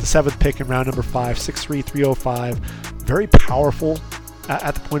with the 7th pick in round number 5, 6'3", 305. Very powerful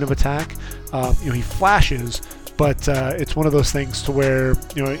at the point of attack. He flashes, but it's one of those things to where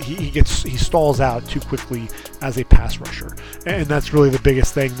he stalls out too quickly as a pass rusher, and that's really the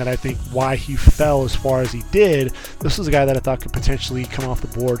biggest thing that I think why he fell as far as he did. This is a guy that I thought could potentially come off the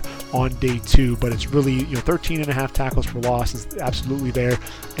board on day 2, but it's really 13.5 tackles for loss is absolutely there.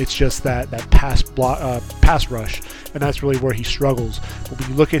 It's just that pass rush, and that's really where he struggles. But when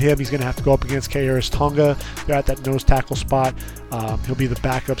you look at him, he's going to have to go up against Kairos Tonga. They're at that nose tackle spot. He'll be the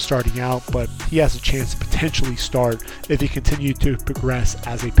backup starting out, but he has a chance to potentially start if he continues to progress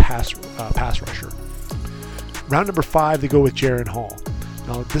as a pass rusher. Round number 5, they go with Jaren Hall.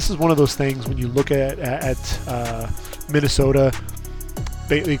 Now, this is one of those things when you look at Minnesota,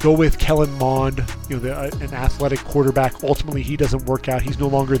 they go with Kellen Mond, an athletic quarterback. Ultimately, he doesn't work out. He's no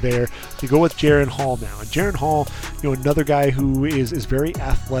longer there. They go with Jaren Hall now. And Jaren Hall, another guy who is very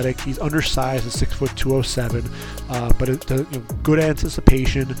athletic. He's undersized at 6', 207, but good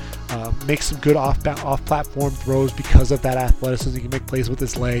anticipation. Makes some good off-platform throws because of that athleticism. He can make plays with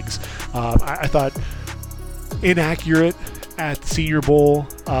his legs. I thought inaccurate at the Senior Bowl.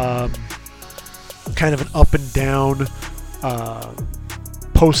 Kind of an up and down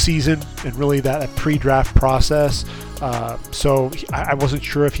postseason and really that pre-draft process. So I wasn't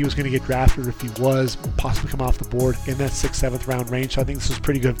sure if he was going to get drafted or if he was possibly come off the board in that 6th, 7th round range. So I think this is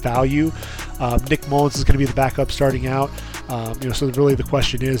pretty good value. Nick Mullins is going to be the backup starting out. So really the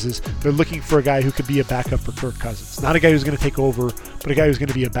question is they're looking for a guy who could be a backup for Kirk Cousins. Not a guy who's going to take over, but a guy who's going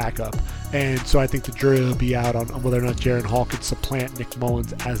to be a backup. And so I think the jury will be out on whether or not Jaren Hall could supplant Nick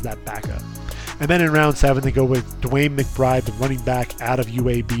Mullins as that backup. And then in round 7, they go with Dwayne McBride, the running back out of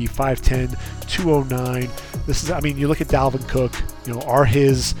UAB, 5'10", 209. This is, you look at Dalvin Cook, are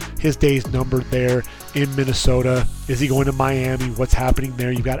his days numbered there in Minnesota? Is he going to Miami? What's happening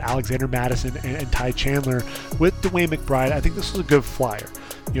there? You've got Alexander Madison and Ty Chandler. With Dwayne McBride, I think this is a good flyer.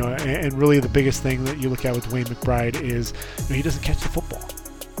 And really the biggest thing that you look at with Dwayne McBride is he doesn't catch the football.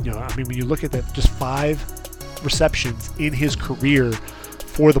 When you look at that, just 5 receptions in his career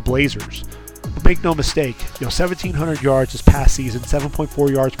for the Blazers. But make no mistake, 1,700 yards this past season,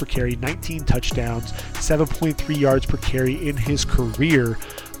 7.4 yards per carry, 19 touchdowns, 7.3 yards per carry in his career.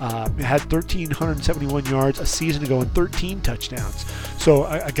 Had 1,371 yards a season ago and 13 touchdowns. So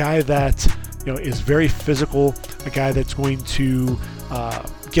a guy that is very physical, a guy that's going to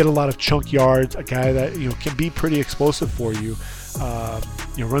get a lot of chunk yards, a guy that can be pretty explosive for you.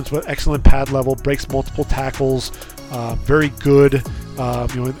 Runs with excellent pad level, breaks multiple tackles, very good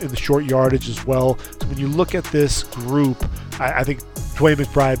in the short yardage as well. So when you look at this group, I think Dwayne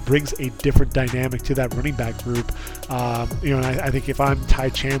McBride brings a different dynamic to that running back group. And I think if I'm Ty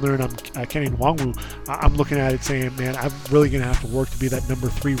Chandler and I'm Kenny Nwangwu, I'm looking at it saying, man, I'm really going to have to work to be that number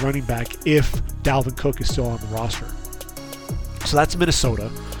 3 running back if Dalvin Cook is still on the roster. So that's Minnesota.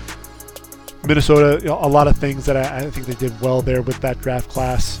 A lot of things that I think they did well there with that draft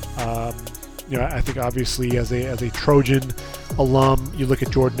class. I think obviously as a Trojan alum, you look at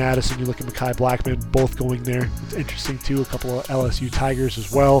Jordan Addison, you look at Mekhi Blackman, both going there. It's interesting too, a couple of LSU Tigers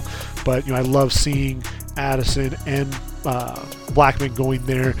as well. But I love seeing Addison and Blackman going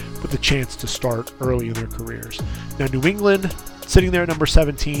there with the chance to start early in their careers. Now New England sitting there at number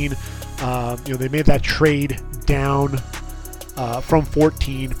 17. They made that trade down from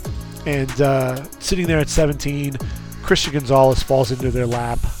 14, and sitting there at 17. Christian Gonzalez falls into their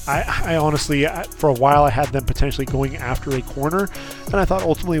lap. I honestly, for a while, I had them potentially going after a corner, and I thought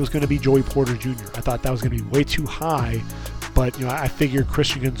ultimately it was going to be Joey Porter Jr. I thought that was going to be way too high, but I figured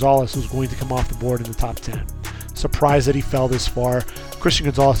Christian Gonzalez was going to come off the board in the top 10. Surprised that he fell this far. Christian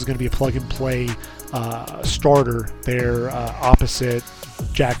Gonzalez is going to be a plug-and-play starter there opposite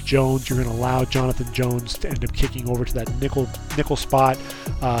Jack Jones. You're going to allow Jonathan Jones to end up kicking over to that nickel spot.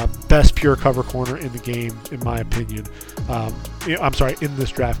 Best pure cover corner in the game, in my opinion. In this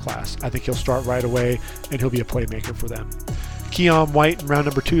draft class. I think he'll start right away, and he'll be a playmaker for them. Keon White in round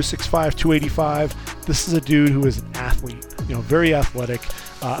number 2, 6'5", 285. This is a dude who is an athlete, very athletic.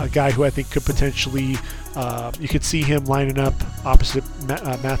 A guy who I think could potentially, you could see him lining up opposite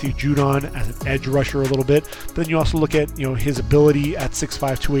Matthew Judon as an edge rusher a little bit. But then you also look at his ability at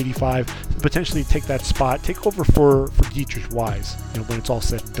 6'5", 285 to potentially take that spot, take over for Dietrich Wise. When it's all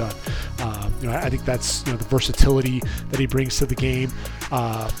said and done. I think that's the versatility that he brings to the game.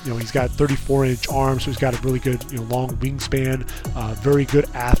 He's got 34-inch arms, so he's got a really good long wingspan. Very good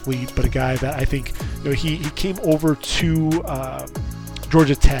athlete, but a guy that I think he came over to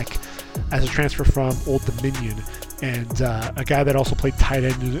Georgia Tech as a transfer from Old Dominion, and a guy that also played tight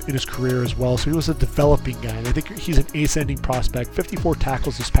end in his career as well. So he was a developing guy, and I think he's an ascending prospect. 54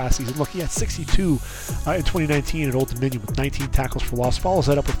 tackles this past season. Look, he had 62 in 2019 at Old Dominion with 19 tackles for loss. Follows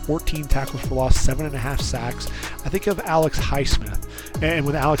that up with 14 tackles for loss, 7.5 sacks. I think of Alex Highsmith, and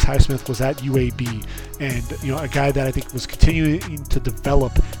when Alex Highsmith was at UAB, and a guy that I think was continuing to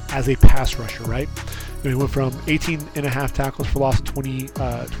develop as a pass rusher, right? He went from 18.5 tackles for loss in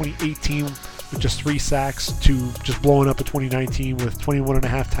 2018 with just 3 sacks to just blowing up in 2019 with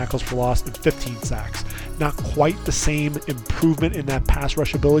 21.5 tackles for loss and 15 sacks. Not quite the same improvement in that pass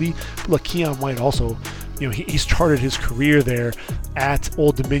rush ability, but look, Keon White also, he started his career there at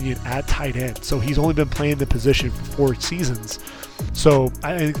Old Dominion at tight end, so he's only been playing the position for 4 seasons. So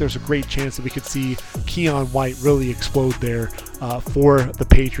I think there's a great chance that we could see Keon White really explode there for the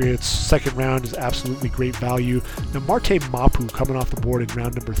Patriots. Second round is absolutely great value. Now Marte Mapu coming off the board in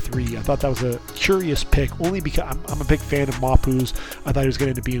round number 3. I thought that was a curious pick, only because I'm a big fan of Mapu's. I thought he was going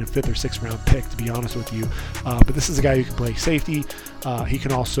to end up being a 5th or 6th round pick, to be honest with you. But this is a guy who can play safety. He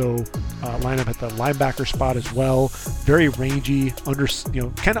can also line up at the linebacker spot as well. Very rangy,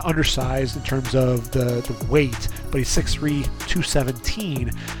 kind of undersized in terms of the weight, but he's 6'3",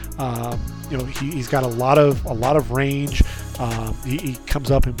 217. He's got a lot of range. He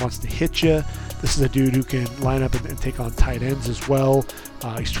comes up and wants to hit you. This is a dude who can line up and take on tight ends as well.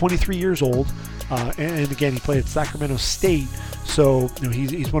 He's 23 years old, and again, he played at Sacramento State. So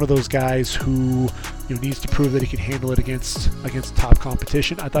he's one of those guys who needs to prove that he can handle it against top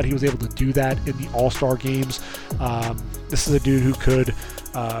competition. I thought he was able to do that in the All-Star games. This is a dude who could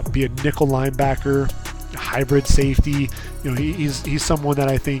be a nickel linebacker, hybrid safety. He's someone that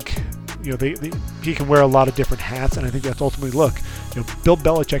I think he can wear a lot of different hats, and I think that's ultimately, Bill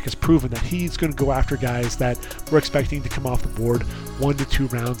Belichick has proven that he's going to go after guys that we're expecting to come off the board 1 to 2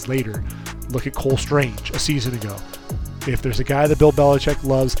 rounds later. Look at Cole Strange a season ago. If there's a guy that Bill Belichick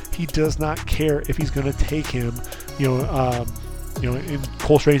loves, he does not care if he's going to take him. In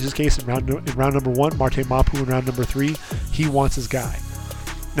Cole Strange's case, in round number 1, Marte Mapu in round number 3, he wants his guy.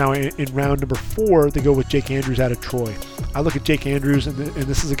 Now, in round number 4, they go with Jake Andrews out of Troy. I look at Jake Andrews, and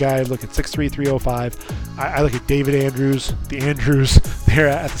this is a guy I look at 6'3", 305. I look at David Andrews, the Andrews there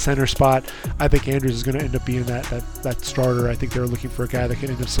at the center spot. I think Andrews is going to end up being that starter. I think they're looking for a guy that can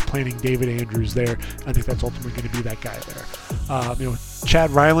end up supplanting David Andrews there. I think that's ultimately going to be that guy there.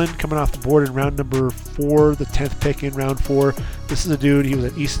 Chad Ryland coming off the board in round number 4, the 10th pick in round 4. This is a dude, he was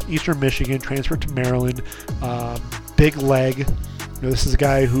at Eastern Michigan, transferred to Maryland. Big leg. This is a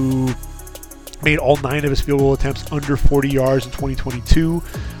guy who made all 9 of his field goal attempts under 40 yards in 2022.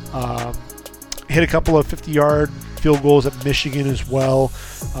 Hit a couple of 50-yard field goals at Michigan as well.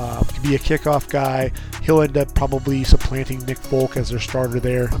 Could be a kickoff guy. He'll end up probably supplanting Nick Folk as their starter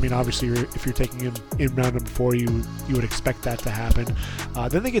there. I mean, obviously, if you're taking him in round number 4, you would expect that to happen.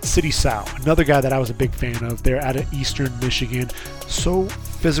 Then they get City Sau, another guy that I was a big fan of. They're out of Eastern Michigan. So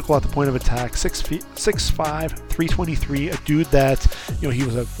physical at the point of attack, 6'5", 323, a dude that, he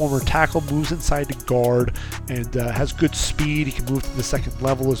was a former tackle, moves inside to guard, and has good speed. He can move to the second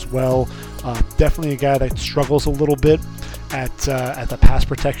level as well. Definitely a guy that struggles a little bit at the pass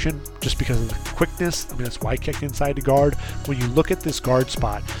protection just because of the quickness. I mean, that's why I kicked inside to guard. When you look at this guard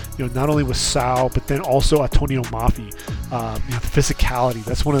spot, not only with Sau, but then also Antonio Mafi, the physicality.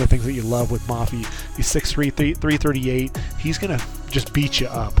 That's one of the things that you love with Mafi. He's 6'3", 338. He's going to just beat you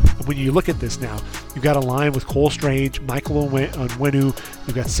up. When you look at this now, you've got a line with Cole Strange, Michael Onwenu,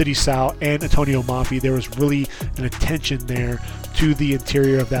 you've got City Sau, and Antonio Mafi. There was really an attention there to the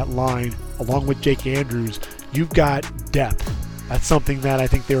interior of that line, along with Jake Andrews. You've got depth. That's something that I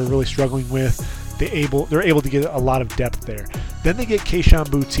think they were really struggling with. They're able to get a lot of depth there. Then they get Kayshon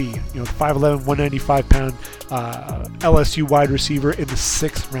Boutte, 5'11", 195-pound LSU wide receiver in the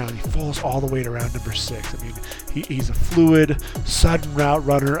 6th round. He falls all the way to round number 6. I mean, he's a fluid, sudden route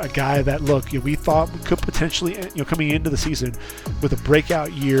runner, a guy that, we thought could potentially, coming into the season with a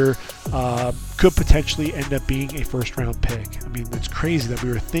breakout year, could potentially end up being a first-round pick. I mean, it's crazy that we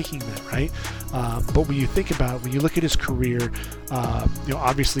were thinking that, right? But when you think about it, when you look at his career,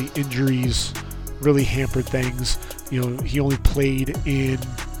 obviously injuries really hampered things. He only played in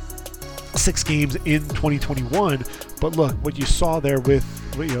 6 games in 2021, but look what you saw there with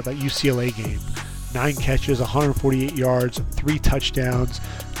that UCLA game. 9 catches, 148 yards, 3 touchdowns.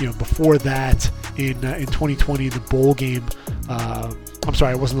 Before that in 2020, the bowl game. I'm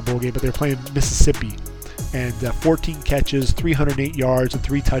sorry, it wasn't the bowl game, but they were playing Mississippi, and 14 catches, 308 yards, and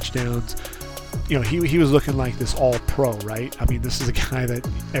 3 touchdowns. He was looking like this all-pro, right? I mean, this is a guy that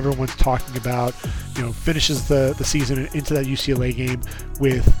everyone's talking about. Finishes the season into that UCLA game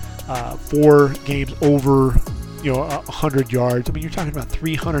with 4 games over 100 yards. I mean, you're talking about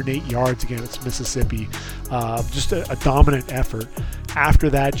 308 yards again. It's Mississippi. Just a dominant effort. After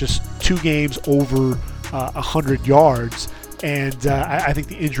that, just 2 games over 100 yards. And I think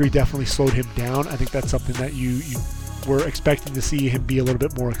the injury definitely slowed him down. I think that's something that you were expecting to see him be a little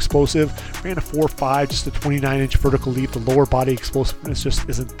bit more explosive. Ran a 4.5, just a 29-inch vertical leap. The lower body explosiveness just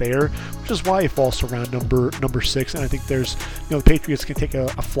isn't there, which is why he falls to round number 6. And I think there's, the Patriots can take a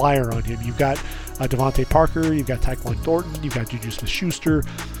flyer on him. You've got Devontae Parker, you've got Tyquan Thornton, you've got Juju Smith-Schuster.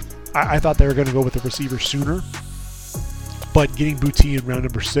 I thought they were going to go with the receiver sooner, but getting Boutte in round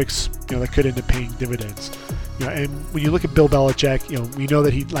number 6, that could end up paying dividends. And when you look at Bill Belichick, we know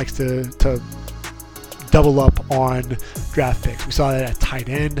that he likes to double up on draft picks. We saw that at tight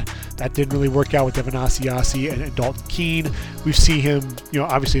end. That didn't really work out with Devin Asiasi and Dalton Keene. We've seen him,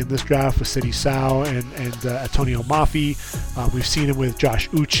 obviously in this draft with City Sau and Antonio Mafi. We've seen him with Josh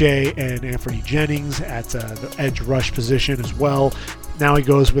Uche and Anthony Jennings at the edge rush position as well. Now he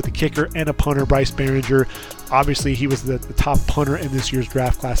goes with the kicker and a punter, Bryce Behringer. Obviously, he was the top punter in this year's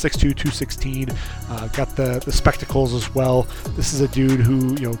draft class, 6'2", 216. Got the spectacles as well. This is a dude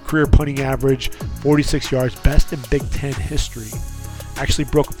who, career punting average, 46 yards, best in Big Ten history. Actually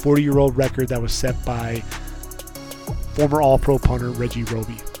broke a 40-year-old record that was set by former All-Pro punter Reggie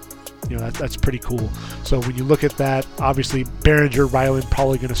Roby. That's pretty cool. So when you look at that, obviously Behringer, Ryland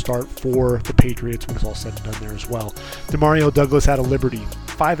probably going to start for the Patriots when it's all said and done there as well. Demario Douglas out of Liberty,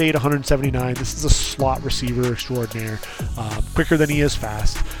 5'8", 179. This is a slot receiver extraordinaire. Quicker than he is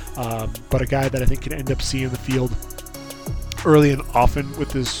fast, but a guy that I think can end up seeing the field early and often with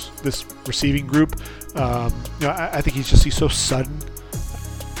this receiving group. I think he's so sudden.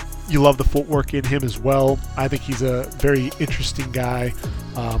 You love the footwork in him as well. I think he's a very interesting guy.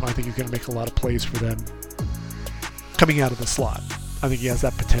 I think he's going to make a lot of plays for them coming out of the slot. I think he has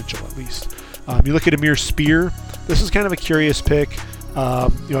that potential at least. You look at Amir Spear. This is kind of a curious pick.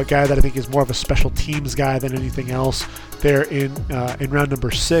 A guy that I think is more of a special teams guy than anything else. There in round number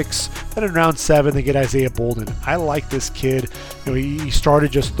 6. Then in round 7, they get Isaiah Bolden. I like this kid. He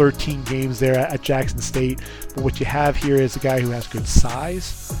started just 13 games there at Jackson State. But what you have here is a guy who has good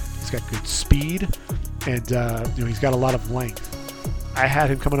size. He's got good speed, and he's got a lot of length. I had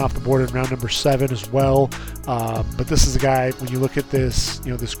him coming off the board in round number 7 as well. But this is a guy, when you look at this,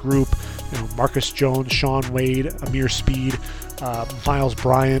 this group, Marcus Jones, Sean Wade, Amir Speed, Miles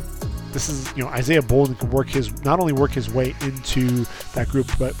Bryant. This is, Isaiah Bolden could not only work his way into that group,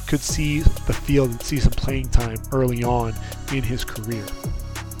 but could see the field and see some playing time early on in his career.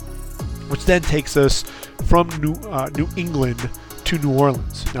 Which then takes us from New England to New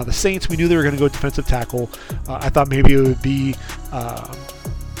Orleans. Now the Saints, we knew they were going to go defensive tackle. I thought maybe it would be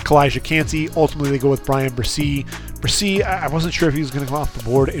Kalijah Cansey. Ultimately, they go with Brian Bresee. Bresee, I wasn't sure if he was going to come off the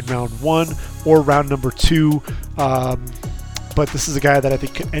board in round 1 or round number 2. But this is a guy that I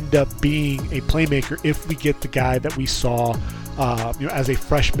think could end up being a playmaker if we get the guy that we saw as a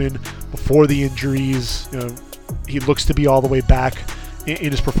freshman before the injuries. He looks to be all the way back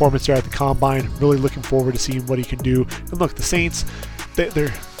in his performance there at the Combine. Really looking forward to seeing what he can do. And look, the Saints,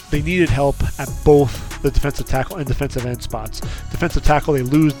 they needed help at both the defensive tackle and defensive end spots. Defensive tackle, they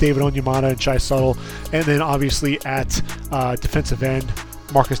lose David Onyemata and Shai Suttle. And then obviously at defensive end,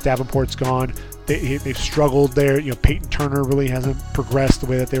 Marcus Davenport's gone. They've struggled there. Peyton Turner really hasn't progressed the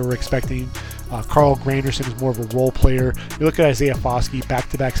way that they were expecting. Carl Granderson is more of a role player. You look at Isaiah Foskey,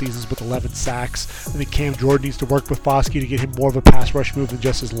 back-to-back seasons with 11 sacks. I think Cam Jordan needs to work with Foskey to get him more of a pass rush move than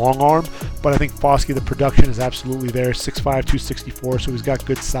just his long arm. But I think Foskey, the production is absolutely there. 6'5", 264, so he's got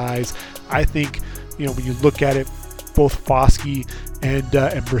good size. I think, when you look at it, both Foskey and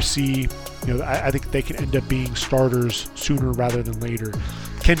Bresee, I think they can end up being starters sooner rather than later.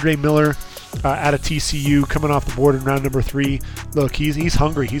 Kendre Miller, out of TCU, coming off the board in round number 3. Look, he's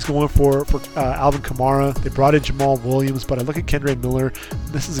hungry. He's going for Alvin Kamara. They brought in Jamal Williams, but I look at Kendre Miller.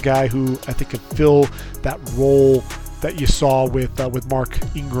 This is a guy who I think could fill that role that you saw with Mark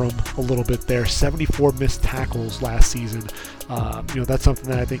Ingram a little bit there. 74 missed tackles last season. That's something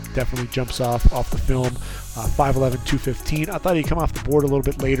that I think definitely jumps off the film. 5'11", 215. I thought he'd come off the board a little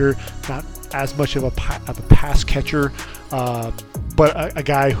bit later. Not as much of a pass catcher, but a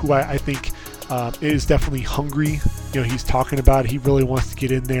guy who I think is definitely hungry. He's talking about he really wants to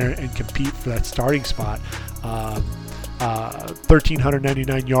get in there and compete for that starting spot.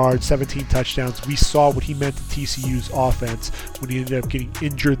 1,399 yards, 17 touchdowns. We saw what he meant to TCU's offense when he ended up getting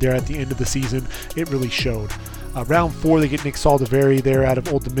injured there at the end of the season. It really showed. Round 4, they get Nick Saldiveri there out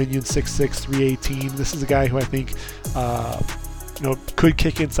of Old Dominion, 6'6", 318. This is a guy who I think could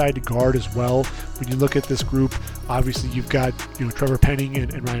kick inside to guard as well. When you look at this group, obviously you've got Trevor Penning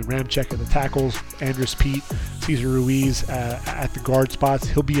and Ryan Ramczyk at the tackles, Andres Pete, Cesar Ruiz at the guard spots.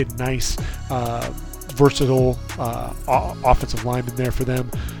 He'll be a nice versatile offensive lineman there for them.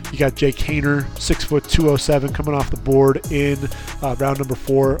 You got Jake Haener, 6', 207, coming off the board in round number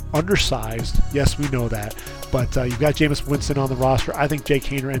 4. Undersized, yes, we know that. But you've got Jameis Winston on the roster. I think Jake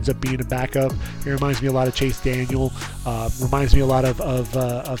Haener ends up being a backup. He reminds me a lot of Chase Daniel. Reminds me a lot of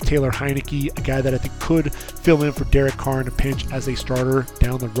Taylor Heineke, a guy that I think could fill in for Derek Carr in a pinch as a starter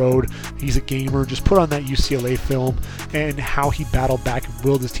down the road. He's a gamer. Just put on that UCLA film and how he battled back and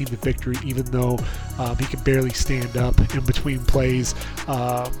willed his team to victory, even though he could barely stand up in between plays.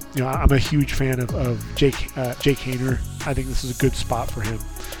 I'm a huge fan of Jake Haener. I think this is a good spot for him.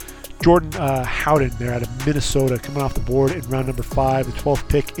 Jordan Howden there out of Minnesota, coming off the board in round number 5, the 12th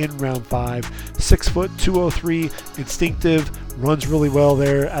pick in round 5. 6', 203, instinctive, runs really well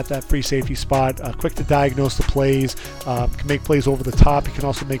there at that free safety spot. Quick to diagnose the plays, can make plays over the top. He can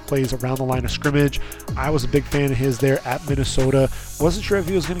also make plays around the line of scrimmage. I was a big fan of his there at Minnesota. Wasn't sure if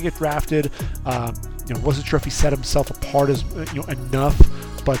he was going to get drafted. Wasn't sure if he set himself apart as enough.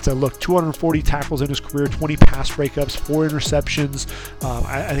 But look, 240 tackles in his career, 20 pass breakups, 4 interceptions.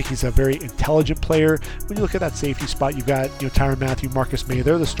 I think he's a very intelligent player. When you look at that safety spot, you've got Tyrann Mathieu, Marcus May.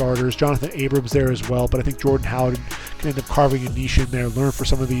 They're the starters. Jonathan Abrams there as well. But I think Jordan Howden can end up carving a niche in there. Learn for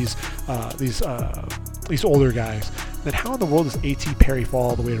some of these older guys. Then how in the world does A.T. Perry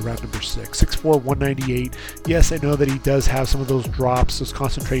fall all the way to round number 6? 6'4", 198. Yes, I know that he does have some of those drops, those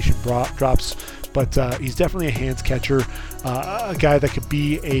concentration drops. But he's definitely a hands catcher, a guy that could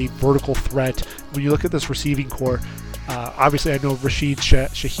be a vertical threat. When you look at this receiving core, obviously I know Rashid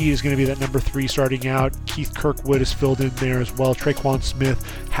Shaheed is going to be that number 3 starting out. Keith Kirkwood is filled in there as well. Traquan Smith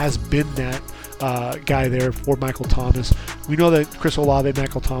has been that guy there for Michael Thomas. We know that Chris Olave and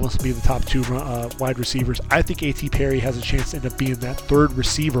Michael Thomas will be the top 2 wide receivers. I think A.T. Perry has a chance to end up being that 3rd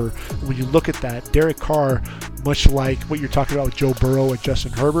receiver. When you look at that, Derek Carr, much like what you're talking about with Joe Burrow and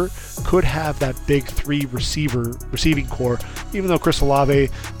Justin Herbert, could have that big 3 receiving core. Even though Chris Olave,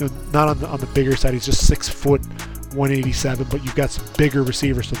 not on the bigger side, he's just 6', 187, but you've got some bigger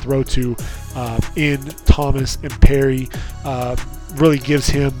receivers to throw to in Thomas and Perry. Really gives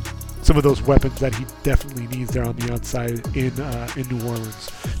him some of those weapons that he definitely needs there on the outside in New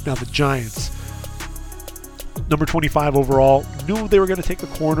Orleans. Now the Giants, number 25 overall, knew they were going to take the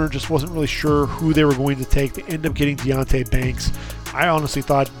corner, just wasn't really sure who they were going to take. They end up getting Deonte Banks. I honestly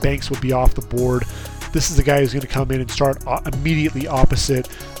thought Banks would be off the board. This is the guy who's going to come in and start immediately opposite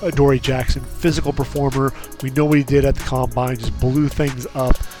Adoree Jackson. Physical performer. We know what he did at the Combine, just blew things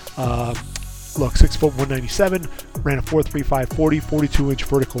up. Look, 6 foot 197, ran a 4.35 40, 42-inch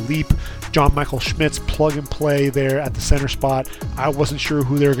vertical leap. John Michael Schmitz, plug and play there at the center spot. I wasn't sure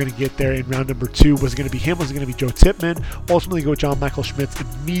who they were going to get there in round number 2. Was it going to be him? Was it going to be Joe Tippmann? Ultimately, go John Michael Schmitz.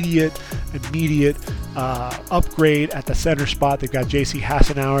 Immediate upgrade at the center spot. They've got J.C.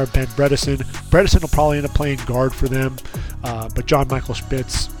 Hassenauer, Ben Bredesen. Bredesen will probably end up playing guard for them, but John Michael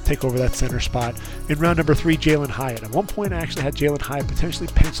Schmitz take over that center spot. In round number 3, Jalen Hyatt. At one point, I actually had Jalen Hyatt potentially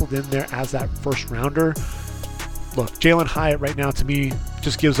penciled in there as that first rounder. Look, Jalen Hyatt right now to me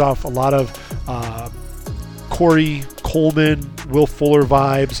just gives off a lot of Corey Coleman, Will Fuller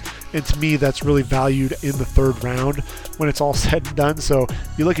vibes, and to me that's really valued in the 3rd round when it's all said and done. So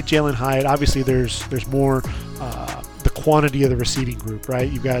you look at Jalen Hyatt, obviously there's more the quantity of the receiving group,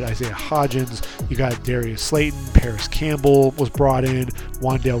 right? You've got Isaiah Hodgins, you got Darius Slayton, Paris Campbell was brought in,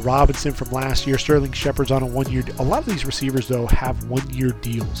 Wan'Dale Robinson from last year, Sterling Shepard's on a 1-year. A lot of these receivers though have 1-year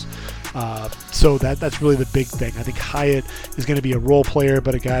deals. So that's really the big thing. I think Hyatt is going to be a role player,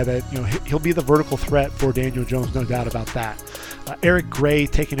 but a guy that, he'll be the vertical threat for Daniel Jones, no doubt about that. Eric Gray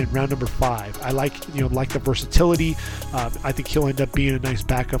taken in round number 5. I like the versatility. I think he'll end up being a nice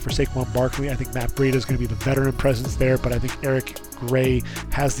backup for Saquon Barkley. I think Matt Breida is going to be the veteran presence there, but I think Eric Gray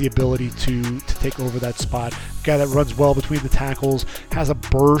has the ability to take over that spot. A guy that runs well between the tackles, has a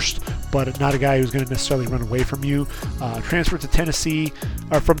burst, but not a guy who's going to necessarily run away from you. Transferred to Tennessee,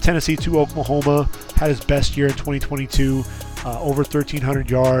 or from Tennessee to Oklahoma, had his best year in 2022. Over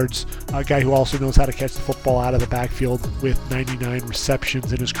 1,300 yards, a guy who also knows how to catch the football out of the backfield with 99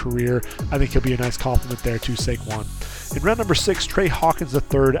 receptions in his career. I think he'll be a nice compliment there to Saquon. In round number 6, Trey Hawkins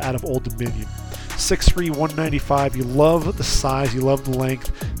III out of Old Dominion. 6'3", 195. You love the size, you love the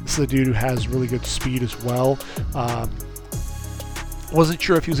length. This is a dude who has really good speed as well. Wasn't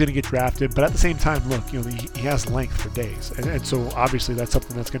sure if he was going to get drafted, but at the same time, look, he has length for days, and so obviously that's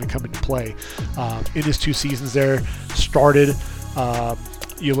something that's going to come into play. In his 2 seasons there, started.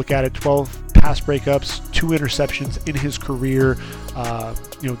 You look at it, 12 pass breakups, 2 interceptions in his career.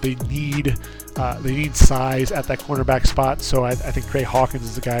 They need size at that cornerback spot, so I think Trey Hawkins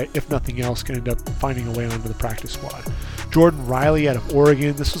is the guy, if nothing else, can end up finding a way onto the practice squad. Jordan Riley out of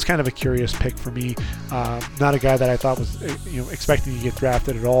Oregon. This was kind of a curious pick for me. Not a guy that I thought was expecting to get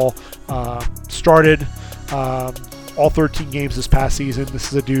drafted at all. Started all 13 games this past season.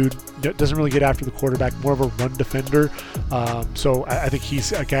 This is a dude that doesn't really get after the quarterback, more of a run defender. So I think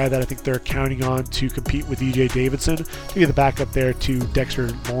he's a guy that I think they're counting on to compete with E.J. Davidson, to be the backup there to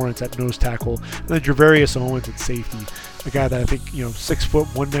Dexter Lawrence at nose tackle, and then Javarius Owens at safety. A guy that I think, 6 foot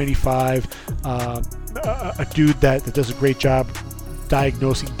 195, a dude that does a great job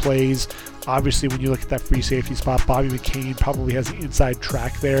diagnosing plays. Obviously, when you look at that free safety spot, Bobby McCain probably has the inside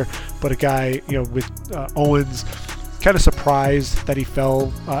track there, but a guy, with Owens, kind of surprised that he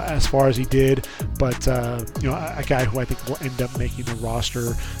fell as far as he did, but a guy who I think will end up making the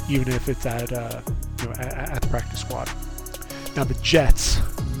roster, even if it's at the practice squad. Now the Jets,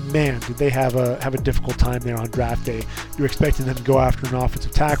 man, did they have a difficult time there on draft day. You're expecting them to go after an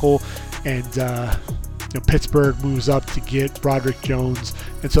offensive tackle, and Pittsburgh moves up to get Broderick Jones,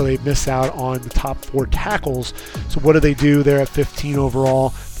 and so they miss out on the top 4 tackles. So what do? They're at 15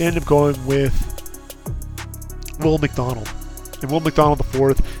 overall. They end up going with Will McDonald. And Will McDonald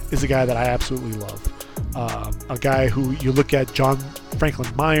IV is a guy that I absolutely love. A guy who you look at John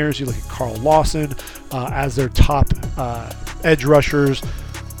Franklin Myers, you look at Carl Lawson as their top edge rushers.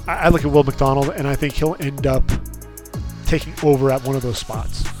 I look at Will McDonald, and I think he'll end up taking over at one of those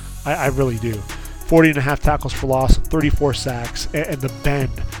spots. I really do. 40.5 tackles for loss, 34 sacks, and the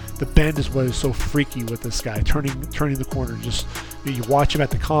bend. The bend is what is so freaky with this guy, turning the corner. Just you watch him at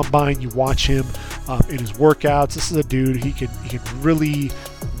the combine, you watch him in his workouts. This is a dude, he can really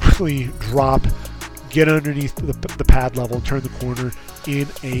drop, get underneath the pad level, turn the corner in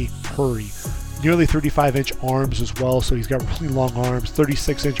a hurry. Nearly 35-inch arms as well, so he's got really long arms,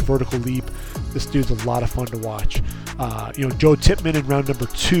 36-inch vertical leap. This dude's a lot of fun to watch. Joe Tippmann in round number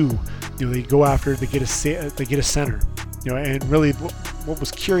 2. They go after, they get a center. And really what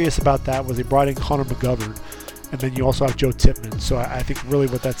was curious about that was they brought in Connor McGovern, and then you also have Joe Tippmann. So I think really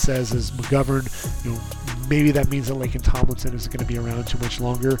what that says is McGovern, maybe that means that Laken Tomlinson isn't going to be around too much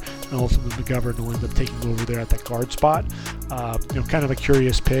longer, and ultimately McGovern will end up taking over there at that guard spot. Kind of a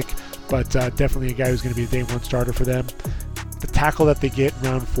curious pick, but definitely a guy who's going to be a day 1 starter for them. The tackle that they get in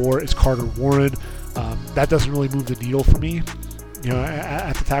round 4 is Carter Warren. That doesn't really move the needle for me.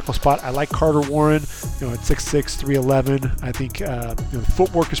 At the tackle spot, I like Carter Warren. At 6'6", 311, I think the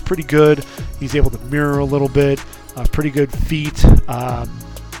footwork is pretty good. He's able to mirror a little bit. Pretty good feet.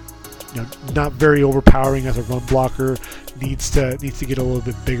 Not very overpowering as a run blocker. Needs to get a little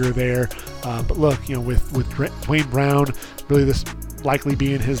bit bigger there. But look, with Dwayne Brown, really this likely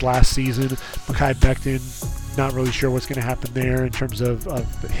being his last season, Mekhi Becton, not really sure what's going to happen there in terms of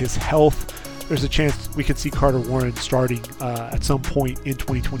his health. There's a chance we could see Carter Warren starting at some point in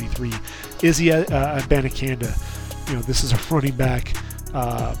 2023. Izzy Abanikanda, this is a running back.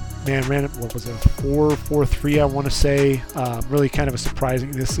 Ran what was it, 4.43 I want to say. Really kind of a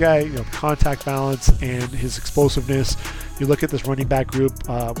surprising. This guy, contact balance and his explosiveness. You look at this running back group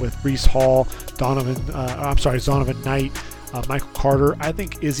with Breece Hall, Zonovan Knight, Michael Carter. I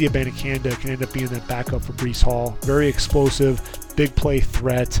think Izzy Abanikanda can end up being that backup for Breece Hall. Very explosive, big play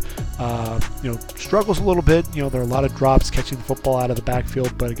threat. Struggles a little bit. There are a lot of drops catching the football out of the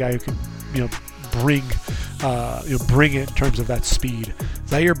backfield, but a guy who can, bring it in terms of that speed.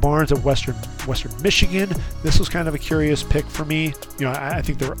 Zaire Barnes of Western Michigan. This was kind of a curious pick for me. I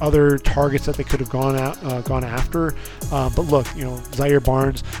think there were other targets that they could have gone after. But look, Zaire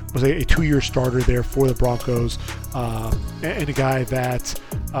Barnes was a 2-year starter there for the Broncos, and a guy that,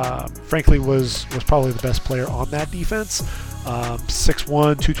 frankly, was probably the best player on that defense. 6'1",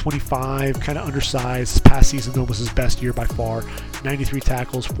 225, kind of undersized. This past season, though, was his best year by far. 93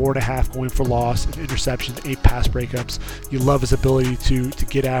 tackles, 4.5 going for loss, an interception, 8 pass breakups. You love his ability to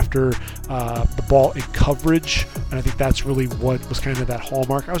get after the ball in coverage, and I think that's really what was kind of that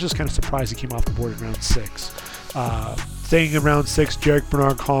hallmark. I was just kind of surprised he came off the board in round 6. Staying in round 6, Jarek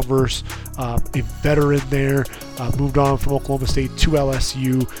Bernard-Converse, a veteran there, moved on from Oklahoma State to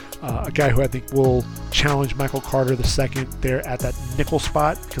LSU. A guy who I think will challenge Michael Carter II there at that nickel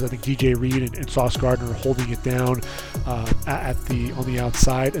spot, because I think DJ Reed and Sauce Gardner are holding it down on the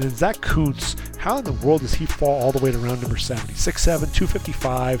outside. And then Zach Kuntz, how in the world does he fall all the way to round number 70? 6'7",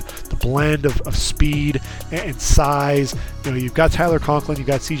 255, the blend of speed and size. You've got Tyler Conklin, you've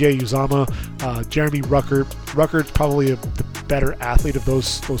got CJ Uzomah, Jeremy Ruckert. Ruckert's probably the better athlete of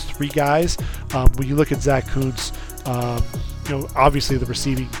those 3 guys. When you look at Zach Kuntz, obviously the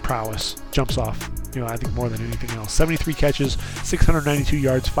receiving prowess jumps off, I think more than anything else. 73 catches, 692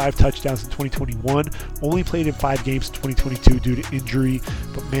 yards, 5 touchdowns in 2021. Only played in 5 games in 2022 due to injury.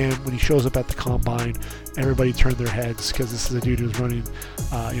 But man, when he shows up at the combine, everybody turned their heads, because this is a dude who's running,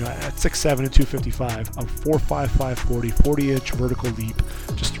 at 6'7" and 255, a 4.55 40, 40-inch vertical leap.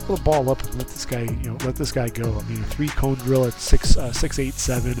 Just throw the ball up and let this guy go. I mean, a 3-cone drill at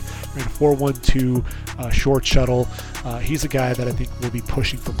 6.87, ran a 4.12 short shuttle. He's a guy that I think will be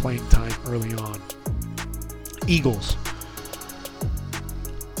pushing for playing time early on. Eagles.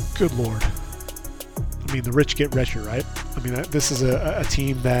 Good Lord. I mean, the rich get richer, right? I mean, this is a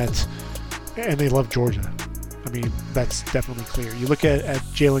team that, and they love Georgia. I mean, that's definitely clear. You look at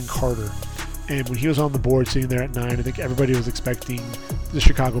Jalen Carter, and when he was on the board sitting there at 9, I think everybody was expecting the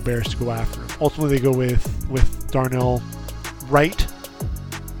Chicago Bears to go after him. Ultimately, they go with Darnell Wright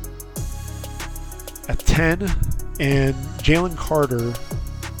at 10, and Jalen Carter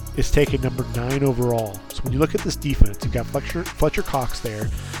is taken number 9 overall. So when you look at this defense, you've got Fletcher Cox there.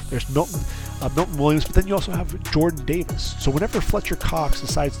 There's Milton Williams, but then you also have Jordan Davis. So whenever Fletcher Cox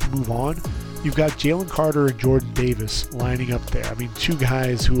decides to move on, you've got Jalen Carter and Jordan Davis lining up there. I mean, 2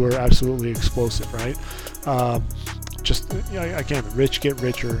 guys who are absolutely explosive, right? Again, the rich get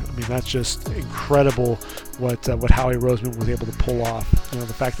richer. I mean, that's just incredible what Howie Roseman was able to pull off.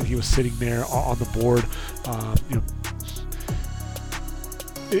 The fact that he was sitting there on the board.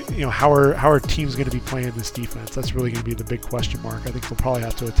 How are teams going to be playing this defense? That's really going to be the big question mark. I think they'll probably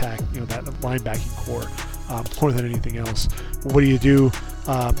have to attack, that linebacking core more than anything else. But what do you do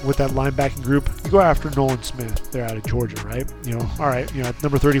with that linebacking group? You go after Nolan Smith. They're out of Georgia, right? All right. At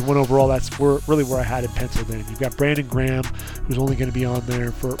number 31 overall, that's really where I had it penciled in. You've got Brandon Graham, who's only going to be on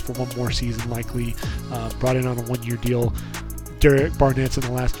there for one more season, likely. Brought in on a 1-year deal. Derek Barnett's in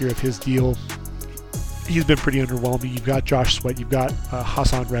the last year of his deal. He's been pretty underwhelming. You've got Josh Sweat, you've got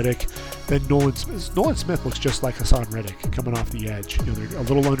Hassan Reddick, then Nolan Smith looks just like Hassan Reddick coming off the edge. They're a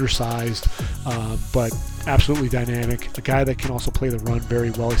little undersized, but absolutely dynamic. A guy that can also play the run very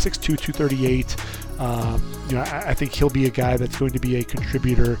well. He's 6'2", 238. I think he'll be a guy that's going to be a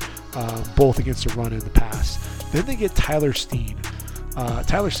contributor both against the run and the pass. Then they get Tyler Steen.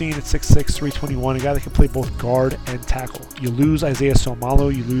 Tyler Steen at 6'6", 321, a guy that can play both guard and tackle. You lose Isaiah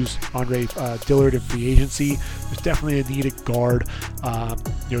Somalo, you lose Andre Dillard in free agency. There's definitely a needed guard.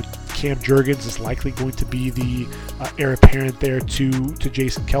 Cam Jurgens is likely going to be the heir apparent there to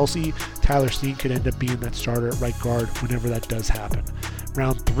Jason Kelsey. Tyler Steen could end up being that starter at right guard whenever that does happen.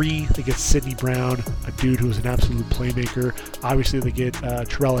 Round 3, they get Sidney Brown, a dude who is an absolute playmaker. Obviously, they get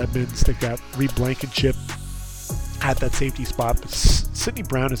Terrell Edmonds. They've got Reed Blankenship at that safety spot. But Sidney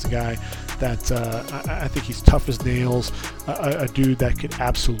Brown is a guy that I think he's tough as nails, a dude that could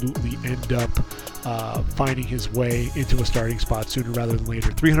absolutely end up finding his way into a starting spot sooner rather than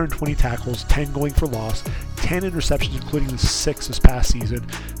later. 320 tackles, 10 going for loss, 10 interceptions, including the 6 this past season,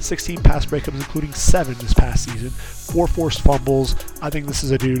 16 pass breakups, including 7 this past season, 4 forced fumbles. I think this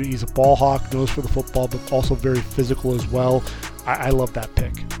is a dude, he's a ball hawk, knows for the football, but also very physical as well. I love that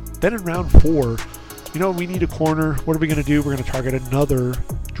pick. Then in round 4, we need a corner. What are we going to do? We're going to target another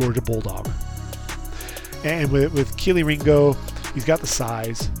Georgia Bulldog. And with Keely Ringo, he's got the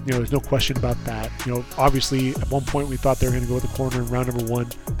size. There's no question about that. Obviously, at one point we thought they were going to go with the corner in round number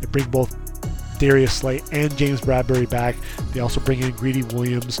 1. They bring both Darius Slay and James Bradbury back. They also bring in Greedy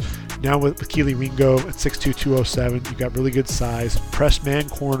Williams. Now with Keely Ringo at 6'2", 207, you've got really good size. Press man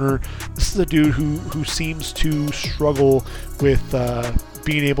corner. This is a dude who seems to struggle with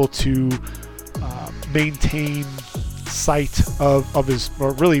being able to maintain sight of his,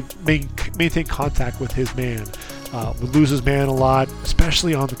 or really maintain contact with his man. Would lose his man a lot,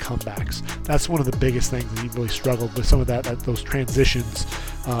 especially on the comebacks. That's one of the biggest things that he really struggled with, some of those transitions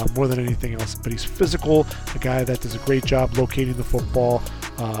more than anything else. But he's physical, a guy that does a great job locating the football.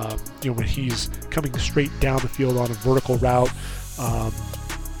 When he's coming straight down the field on a vertical route.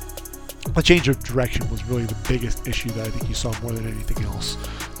 The change of direction was really the biggest issue that I think you saw more than anything else,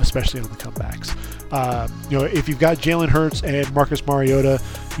 especially on the comebacks. If you've got Jalen Hurts and Marcus Mariota,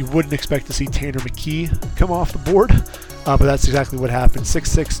 you wouldn't expect to see Tanner McKee come off the board, but that's exactly what happened.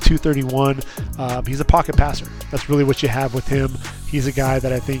 6'6", 231. He's a pocket passer. That's really what you have with him. He's a guy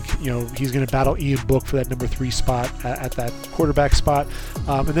that I think, he's going to battle Ian Book for that number 3 spot at that quarterback spot.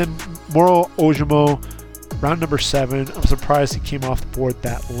 And then Moro Ojomo, round number 7. I'm surprised he came off the board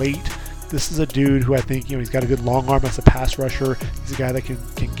that late. This is a dude who I think, he's got a good long arm as a pass rusher. He's a guy that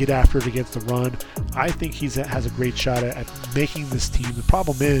can get after it against the run. I think he has a great shot at making this team. The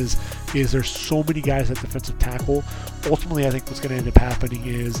problem is there's so many guys at defensive tackle. Ultimately, I think what's going to end up happening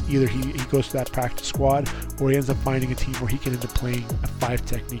is either he goes to that practice squad, or he ends up finding a team where he can end up playing a 5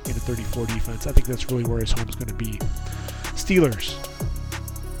 technique in a 34 defense. I think that's really where his home is going to be. Steelers.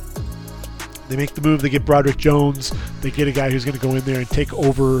 They make the move. They get Broderick Jones. They get a guy who's going to go in there and take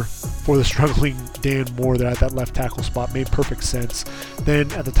over for the struggling Dan Moore there at that left tackle spot. Made perfect sense. Then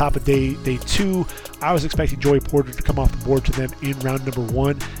at the top of day 2, I was expecting Joey Porter to come off the board to them in round number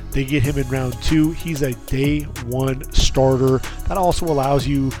 1. They get him in round 2. He's a day 1 starter. That also allows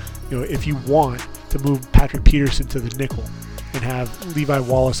you, if you want, to move Patrick Peterson to the nickel and have Levi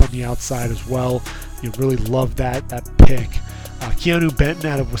Wallace on the outside as well. Really love that pick. Keanu Benton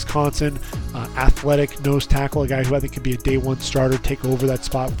out of Wisconsin, athletic nose tackle, a guy who I think could be a day 1 starter, take over that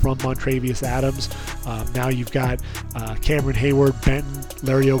spot from Montravius Adams. Now you've got Cameron Hayward, Benton,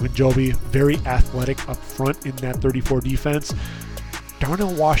 Larry Ogunjobi, very athletic up front in that 34 defense.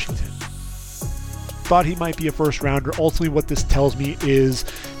 Darnell Washington, thought he might be a first rounder. Ultimately, what this tells me is,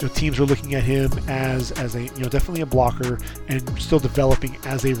 teams are looking at him as a, definitely a blocker and still developing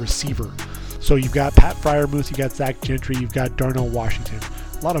as a receiver. So you've got Pat Freiermuth, you've got Zach Gentry, you've got Darnell Washington.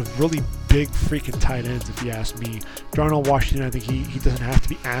 A lot of really big freaking tight ends, if you ask me. Darnell Washington, I think he doesn't have to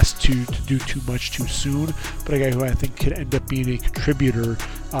be asked to do too much too soon, but a guy who I think could end up being a contributor,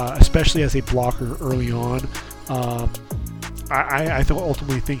 especially as a blocker early on. I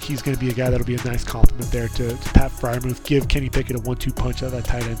ultimately think he's going to be a guy that'll be a nice compliment there to Pat Freiermuth. Give Kenny Pickett a 1-2 punch at that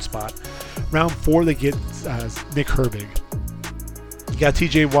tight end spot. Round 4, they get Nick Herbig. You got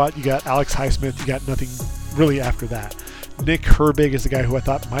TJ Watt, you got Alex Highsmith, you got nothing really after that. Nick Herbig is the guy who I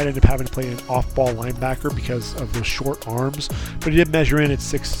thought might end up having to play an off-ball linebacker because of those short arms, but he did measure in at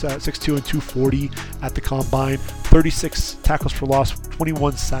 6'2" and 240 at the combine. 36 tackles for loss,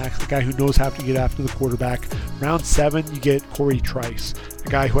 21 sacks, a guy who knows how to get after the quarterback. Round 7, you get Corey Trice, a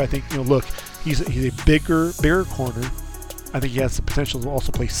guy who I think, he's a bigger corner. I think he has the potential to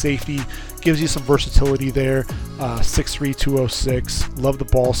also play safety. Gives you some versatility there. 6'3", 206. Love the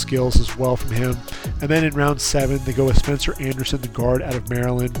ball skills as well from him. And then in round 7, they go with Spencer Anderson, the guard out of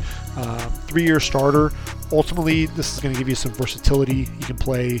Maryland. 3-year starter. Ultimately, this is going to give you some versatility. You can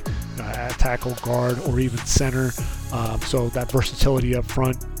play at tackle, guard, or even center. So that versatility up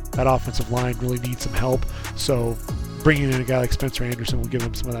front, that offensive line really needs some help. So bringing in a guy like Spencer Anderson will give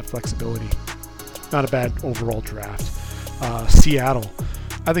him some of that flexibility. Not a bad overall draft. Seattle.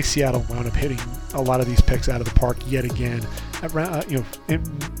 I think Seattle wound up hitting a lot of these picks out of the park yet again.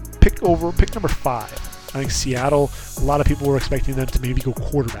 Pick number 5. I think Seattle, a lot of people were expecting them to maybe go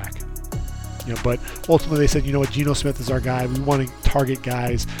quarterback. But ultimately they said, Geno Smith is our guy. We want to target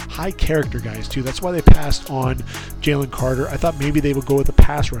guys, high character guys too. That's why they passed on Jalen Carter. I thought maybe they would go with a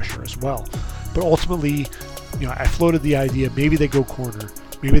pass rusher as well. But ultimately, I floated the idea maybe they go corner.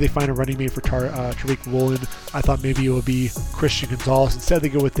 Maybe they find a running mate for Tariq Woolen. I thought maybe it would be Christian Gonzalez. Instead, they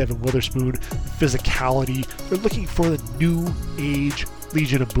go with Devin Witherspoon. Physicality. They're looking for the new age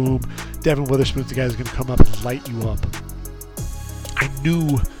Legion of Boom. Devin Witherspoon's the guy who's going to come up and light you up. I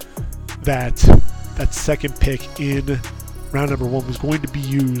knew that second pick in round number 1 was going to be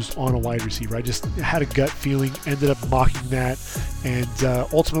used on a wide receiver. I just had a gut feeling, ended up mocking that, and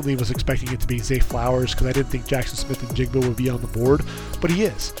ultimately was expecting it to be Zay Flowers because I didn't think Jackson Smith and Jigba would be on the board, but he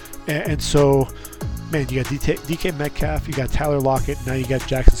is. And so, man, you got DK Metcalf, you got Tyler Lockett, now you got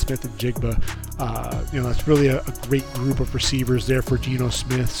Jackson Smith and Jigba. That's really a great group of receivers there for Geno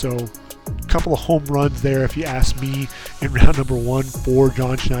Smith. So a couple of home runs there, if you ask me, in round number 1 for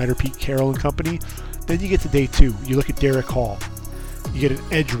John Schneider, Pete Carroll and company. Then you get to day 2. You look at Derek Hall. You get an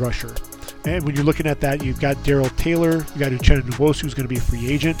edge rusher. And when you're looking at that, you've got Darrell Taylor. You've got Uchenna Nwosu, who's going to be a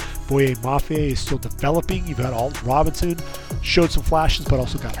free agent. Boye Mafe is still developing. You've got Alton Robinson. Showed some flashes, but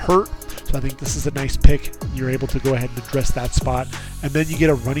also got hurt. So I think this is a nice pick. You're able to go ahead and address that spot. And then you get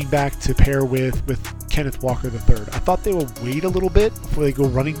a running back to pair with Kenneth Walker III. I thought they would wait a little bit before they go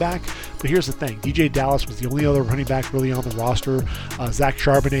running back. But here's the thing. DJ Dallas was the only other running back really on the roster. Zach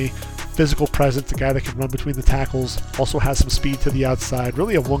Charbonnet, physical presence, a guy that can run between the tackles, also has some speed to the outside,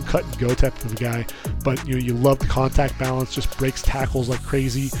 really a one cut and go type of a guy, but you love the contact balance, just breaks tackles like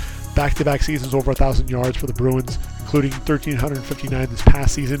crazy. Back-to-back seasons over 1,000 yards for the Bruins, including 1,359 this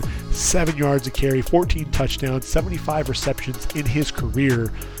past season, 7 yards a carry, 14 touchdowns, 75 receptions in his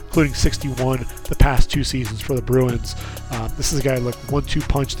career, including 61 the past 2 seasons for the Bruins. This is a guy like 1-2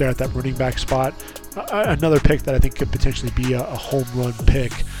 punch there at that running back spot. Another pick that I think could potentially be a home run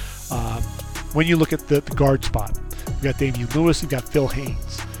pick. When you look at the guard spot, you've got Damian Lewis, you've got Phil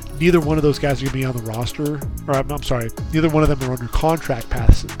Haynes. Neither one of those guys are going to be on the roster, or I'm sorry, neither one of them are under contract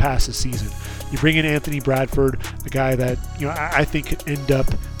past this season. You bring in Anthony Bradford, a guy that I think could end up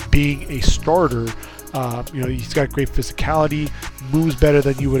being a starter. He's got great physicality, moves better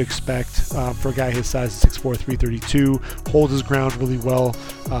than you would expect for a guy his size, 6'4", 332, holds his ground really well,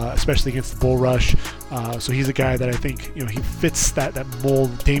 especially against the bull rush. So he's a guy that I think he fits that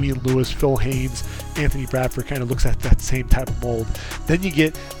mold. Damian Lewis, Phil Haynes, Anthony Bradford kind of looks at that same type of mold. Then you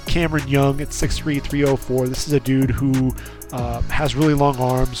get Cameron Young at 6'3", 304. This is a dude who has really long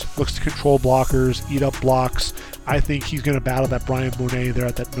arms, looks to control blockers, eat up blocks. I think he's going to battle that Brian Monet there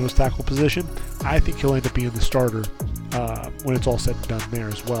at that nose tackle position. I think he'll end up being the starter when it's all said and done there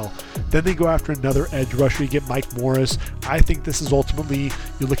as well. Then they go after another edge rusher. You get Mike Morris. I think this is ultimately,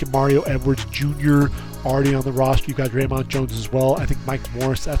 you look at Mario Edwards Jr. already on the roster. You've got Draymond Jones as well. I think Mike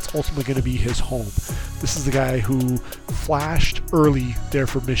Morris, that's ultimately going to be his home. This is the guy who flashed early there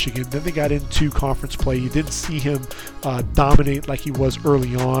for Michigan. Then they got into conference play. You didn't see him dominate like he was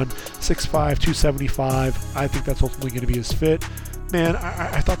early on. 6'5", 275. I think that's ultimately going to be his fit. Man,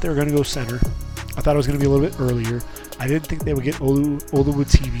 I thought they were going to go center. I thought it was going to be a little bit earlier. I didn't think they would get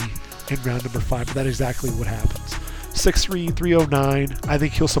Oluwatimi in round number 5, but that's exactly what happens. 6'3", 309. I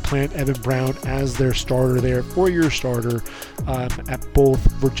think he'll supplant Evan Brown as their starter there, 4-year starter at both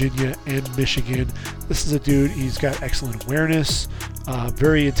Virginia and Michigan. This is a dude, he's got excellent awareness,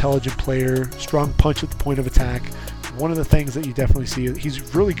 very intelligent player, strong punch at the point of attack. One of the things that you definitely see,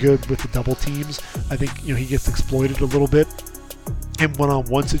 he's really good with the double teams. I think he gets exploited a little bit in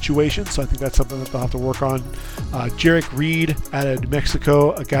one-on-one situations, so I think that's something that they'll have to work on. Jarek Reed out of New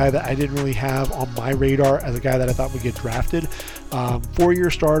Mexico, a guy that I didn't really have on my radar as a guy that I thought would get drafted. 4-year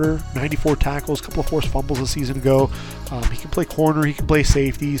starter, 94 tackles, a couple of forced fumbles a season ago. He can play corner, he can play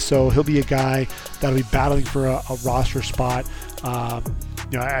safety, so he'll be a guy that'll be battling for a roster spot.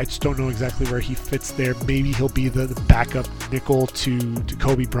 I just don't know exactly where he fits there. Maybe he'll be the backup nickel to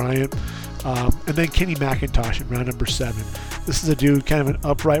Kobe Bryant. And then Kenny McIntosh in round number 7. This is a dude, kind of an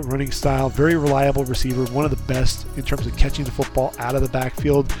upright running style, very reliable receiver, one of the best in terms of catching the football out of the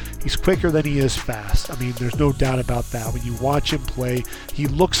backfield. He's quicker than he is fast. I mean, there's no doubt about that. When you watch him play, he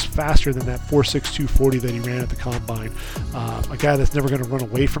looks faster than that 4.6 240 that he ran at the combine. A guy that's never going to run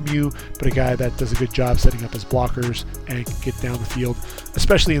away from you, but a guy that does a good job setting up his blockers and can get down the field,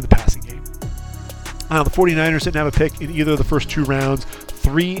 especially in the passing game. The 49ers didn't have a pick in either of the first 2 rounds,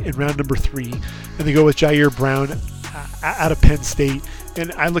 3 in round number 3, and they go with Jair Brown out of Penn State.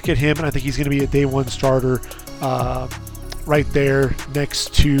 And I look at him and I think he's going to be a day 1 starter right there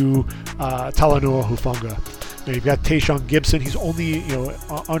next to Talanoa Hufanga. You've got Tayshaun Gibson. He's only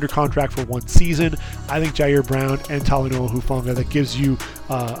under contract for 1 season. I think Jair Brown and Talanoa Hufanga, that gives you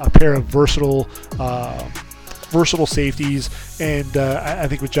a pair of versatile safeties. And I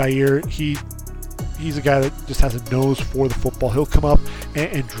think with Jair, he's a guy that just has a nose for the football. He'll come up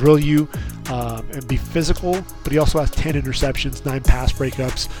and drill you. and be physical, but he also has 10 interceptions, 9 pass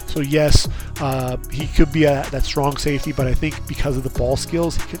breakups. So yes, he could be that strong safety, but I think because of the ball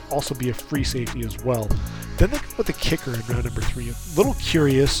skills, he could also be a free safety as well. Then they go with the kicker in round number 3. A little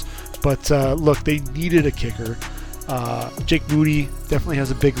curious, but look, they needed a kicker. Jake Moody definitely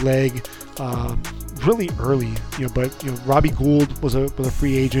has a big leg. Really early, but Robbie Gould was a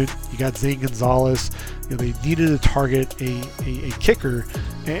free agent. You got Zane Gonzalez. They needed to target a kicker,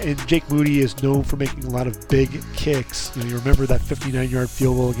 and Jake Moody is known for making a lot of big kicks. You remember that 59-yard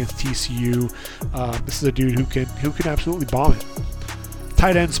field goal against TCU. This is a dude who can absolutely bomb it.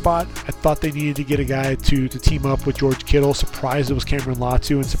 Tight end spot, I thought they needed to get a guy to team up with George Kittle. Surprised it was Cameron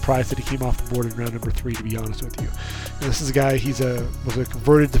Latu, and surprised that he came off the board in round number 3, to be honest with you. And this is a guy, was a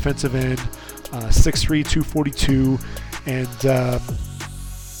converted defensive end, 6'3", 242, and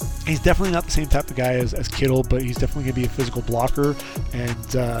he's definitely not the same type of guy as Kittle, but he's definitely going to be a physical blocker, and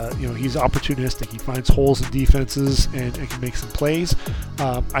he's opportunistic. He finds holes in defenses and can make some plays.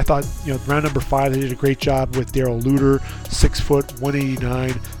 I thought round number 5 they did a great job with Darrell Luter, 6 foot,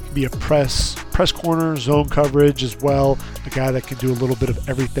 189. Can be a press corner, zone coverage as well. A guy that can do a little bit of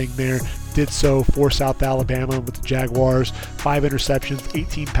everything there. Did so for South Alabama with the Jaguars. 5 interceptions,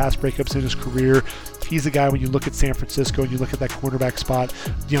 18 pass breakups in his career. He's the guy when you look at San Francisco and you look at that cornerback spot,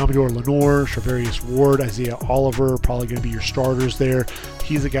 Deommodore Lenoir, Charvarius Ward, Isaiah Oliver, probably going to be your starters there.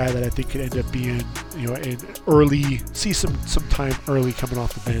 He's a guy that I think could end up being, an early, see some time early coming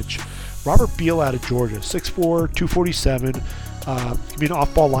off the bench. Robert Beal out of Georgia, 6'4", 247. Can be an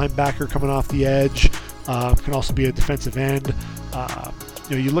off-ball linebacker coming off the edge. Can also be a defensive end.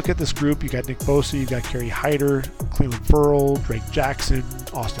 You look at this group, you got Nick Bosa, you got Kerry Hyder, Cleveland Ferrell, Drake Jackson,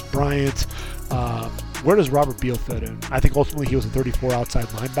 Austin Bryant. Where does Robert Beal fit in? I think ultimately he was a 34 outside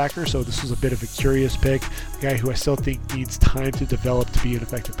linebacker, so this was a bit of a curious pick. A guy who I still think needs time to develop to be an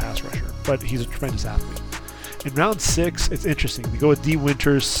effective pass rusher, but he's a tremendous athlete. In round 6, it's interesting. We go with D.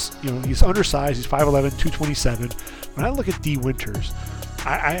 Winters. He's undersized. He's 5'11", 227. When I look at D. Winters,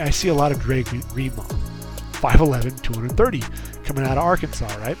 I see a lot of Dre Greenlaw, 5'11", 230, coming out of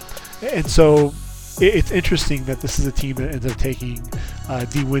Arkansas, right? And so it's interesting that this is a team that ends up taking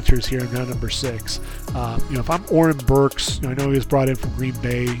D. Winters here in round number 6. If I'm Oren Burks, I know he was brought in from Green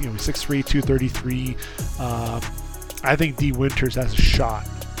Bay. He's 6'3", 233. I think D. Winters has a shot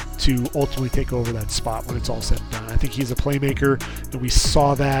to ultimately take over that spot when it's all said and done. I think he's a playmaker, and we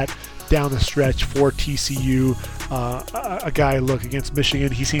saw that down the stretch for TCU. A guy, look, against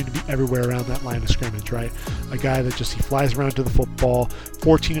Michigan, he seemed to be everywhere around that line of scrimmage, right? A guy that he flies around to the football,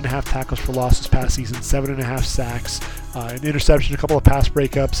 14.5 tackles for loss this past season, 7.5 sacks, an interception, a couple of pass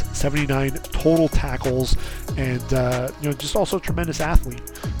breakups, 79 total tackles, and just also a tremendous athlete.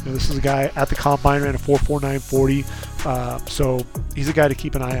 This is a guy at the combine, ran a 4.49 40, so he's a guy to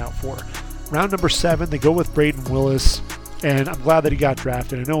keep an eye out for. Round number 7, they go with Braden Willis, and I'm glad that he got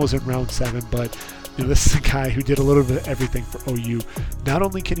drafted. I know it was in round 7, but this is a guy who did a little bit of everything for OU. Not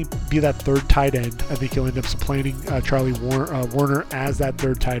only can he be that third tight end, I think he'll end up supplanting Charlie Warner as that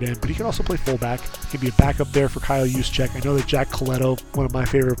third tight end, but he can also play fullback. He can be a backup there for Kyle Juszczyk. I know that Jack Coletto, one of my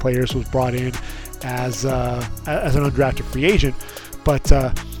favorite players, was brought in as an undrafted free agent, but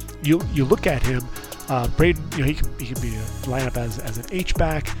you look at him. Braden, he can be a lineup as an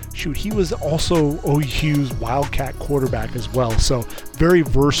H-back. Shoot, he was also OU's Wildcat quarterback as well. So very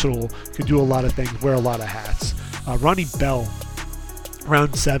versatile, can do a lot of things, wear a lot of hats. Ronnie Bell,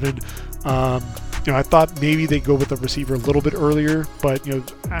 round 7. I thought maybe they'd go with a receiver a little bit earlier, but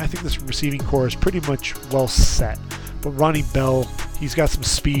I think this receiving core is pretty much well set. But Ronnie Bell, he's got some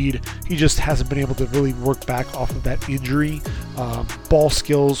speed. He just hasn't been able to really work back off of that injury. Ball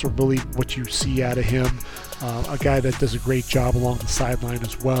skills are really what you see out of him. A guy that does a great job along the sideline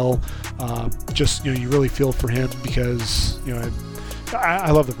as well. You really feel for him because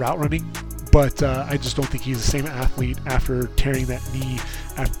I love the route running, but I just don't think he's the same athlete after tearing that knee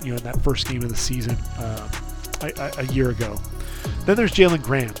in that first game of the season a year ago. Then there's Jalen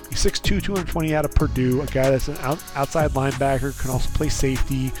Graham. He's 6'2", 220 out of Purdue, a guy that's an outside linebacker, can also play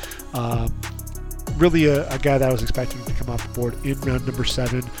safety. Really a guy that I was expecting to come off the board in round number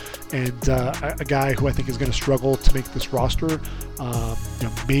 7, and a guy who I think is going to struggle to make this roster.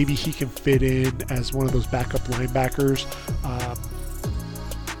 Maybe he can fit in as one of those backup linebackers.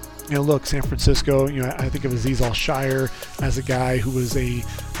 Look, San Francisco, I think of Azeez Al-Shire as a guy who was a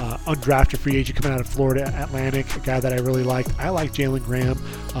undrafted free agent coming out of Florida Atlantic, a guy that I really liked. I like Jalen Graham.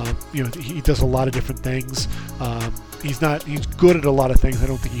 He does a lot of different things. He's good at a lot of things. I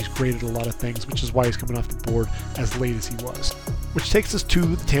don't think he's great at a lot of things, which is why he's coming off the board as late as he was. Which takes us to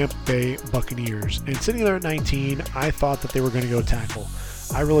the Tampa Bay Buccaneers. And sitting there at 19, I thought that they were going to go tackle.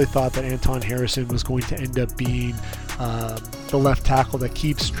 I really thought that Anton Harrison was going to end up being the left tackle that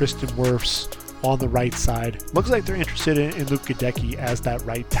keeps Tristan Wirfs on the right side. Looks like they're interested in Luke Gadecki as that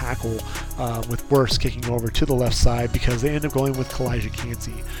right tackle, with Wirfs kicking over to the left side because they end up going with Kalijah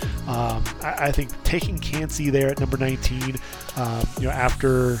Kancey. I think taking Kancey there at number 19,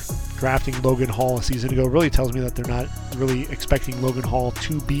 after drafting Logan Hall a season ago, really tells me that they're not really expecting Logan Hall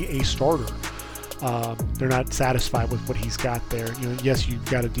to be a starter. They're not satisfied with what he's got there. Yes, you've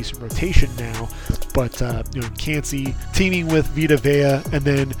got a decent rotation now, but Kancey teaming with Vita Vea and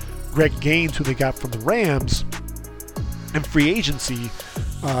then Greg Gaines, who they got from the Rams, and free agency.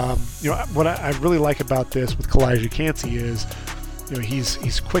 What I really like about this with Kalijah Kancey is,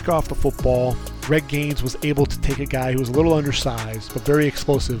 he's quick off the football. Greg Gaines was able to take a guy who was a little undersized but very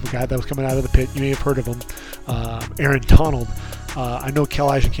explosive, a guy that was coming out of the pit. You may have heard of him, Aaron Donald. I know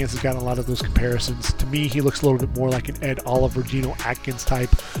Kalijah Kancey's gotten a lot of those comparisons. To me, he looks a little bit more like an Ed Oliver, Geno Atkins type.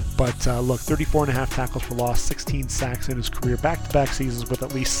 But look, 34 and a half tackles for loss, 16 sacks in his career, back-to-back seasons with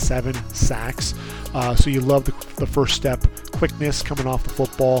at least 7 sacks. So you love the first step, quickness coming off the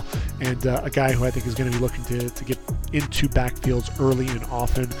football, and a guy who I think is going to be looking to get into backfields early and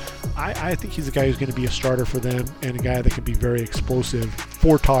often. I think he's a guy who's going to be a starter for them and a guy that can be very explosive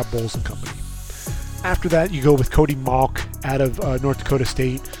for Todd Bowles and company. After that, you go with Cody Mauch out of North Dakota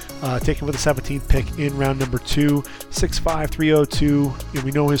State, taken with the 17th pick in round number 2, 6'5", 302.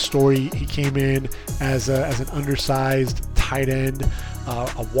 We know his story. He came in as an undersized tight end,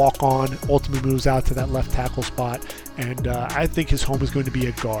 a walk-on, ultimately moves out to that left tackle spot, and I think his home is going to be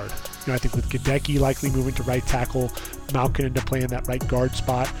a guard. I think with Gadecki likely moving to right tackle, Mauch can end up playing that right guard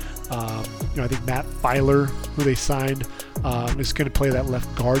spot. I think Matt Filer, who they signed, is going to play that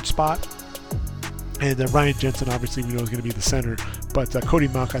left guard spot. And Ryan Jensen, obviously, we know is going to be the center. But Cody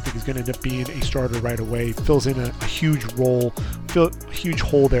Mauch, I think, is going to end up being a starter right away. Fills in a huge role, a huge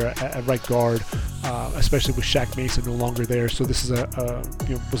hole there at right guard, especially with Shaq Mason no longer there. So this is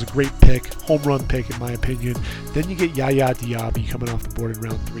was a great pick, home run pick in my opinion. Then you get Yaya Diaby coming off the board in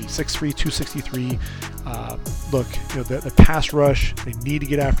round 3, 6'3", 263. Look, the pass rush, they need to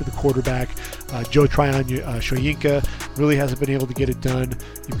get after the quarterback. Joe Shoyinka really hasn't been able to get it done.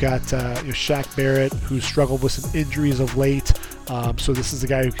 You've got Shaq Barrett, who's struggled with some injuries of late. So this is a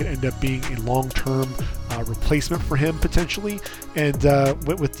guy who could end up being a long-term replacement for him potentially. And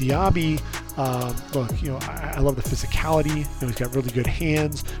with Diaby, look, I love the physicality. He's got really good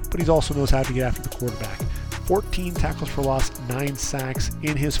hands, but he also knows how to get after the quarterback. 14 tackles for loss, 9 sacks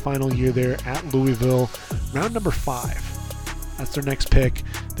in his final year there at Louisville. Round number 5. That's their next pick.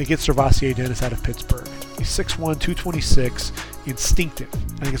 They get Servassier Dennis out of Pittsburgh. He's 6'1", 226, instinctive.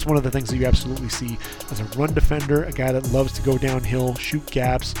 I think it's one of the things that you absolutely see as a run defender, a guy that loves to go downhill, shoot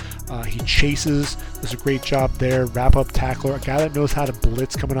gaps. He chases, does a great job there. Wrap-up tackler, a guy that knows how to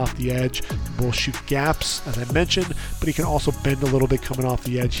blitz coming off the edge. He will shoot gaps, as I mentioned, but he can also bend a little bit coming off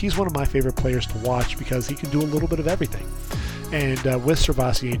the edge. He's one of my favorite players to watch because he can do a little bit of everything. And with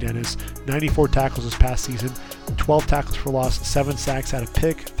Servassier Dennis, 94 tackles this past season, 12 tackles for loss, 7 sacks out of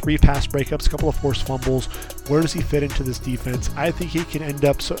pick, 3 pass breakups, a couple of forced fumbles. Where does he fit into this defense? I think he can end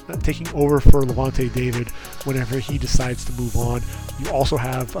up taking over for Levante David whenever he decides to move on. You also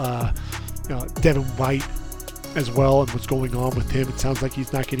have Devin White as well, and what's going on with him. It sounds like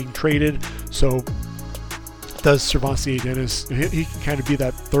he's not getting traded. So does Servassier Dennis, he can kind of be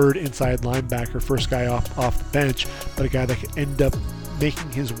that third inside linebacker, first guy off the bench, but a guy that can end up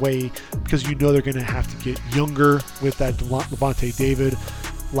making his way, because they're going to have to get younger with that Levante David,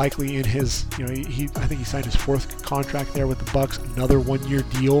 likely in his, I think he signed his 4th contract there with the Bucks, another 1-year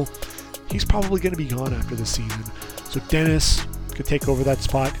deal. He's probably going to be gone after this season. So Dennis could take over that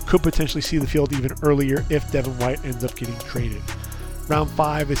spot, could potentially see the field even earlier if Devin White ends up getting traded. Round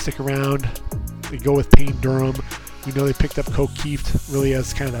 5, they stick around. They go with Payne Durham. We know they picked up Kokeeft really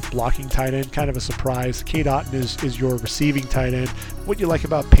as kind of that blocking tight end, kind of a surprise. Cade Otton is your receiving tight end. What you like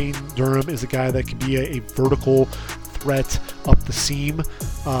about Payne Durham is a guy that can be a vertical threat up the seam,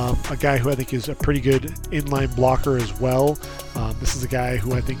 a guy who I think is a pretty good inline blocker as well. This is a guy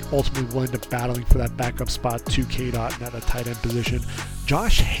who I think ultimately will end up battling for that backup spot to Cade Otton at a tight end position.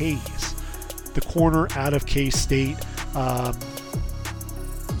 Josh Hayes, the corner out of K-State,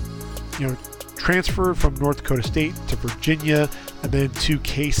 transferred from North Dakota State to Virginia and then to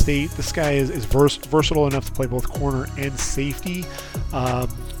K-State. This guy is versatile enough to play both corner and safety. A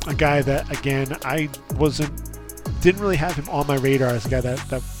guy that, again, I didn't really have him on my radar as a guy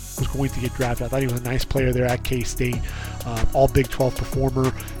that was going to get drafted. I thought he was a nice player there at K-State, all Big 12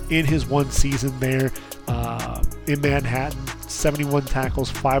 performer in his one season there in Manhattan. 71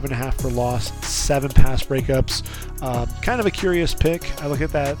 tackles, 5.5 for loss, 7 pass breakups. Kind of a curious pick. I look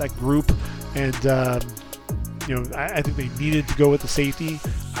at that group, and I think they needed to go with the safety.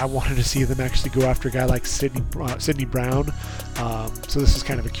 I wanted to see them actually go after a guy like Sidney Brown. So this is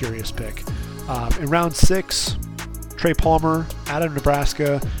kind of a curious pick. In round 6, Trey Palmer out of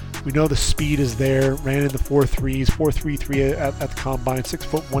Nebraska. We know the speed is there. Ran in the 4.3s, 4.33 at the combine, 6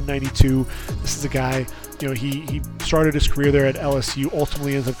 foot 192. This is a guy, he started his career there at LSU,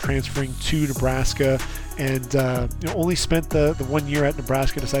 ultimately ends up transferring to Nebraska, and only spent the 1 year at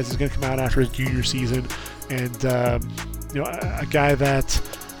Nebraska. Decides he's going to come out after his junior season, and a guy that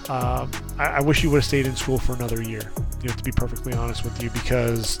I wish he would have stayed in school for another year. To be perfectly honest with you,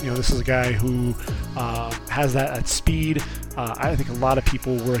 because this is a guy who has that speed. I think a lot of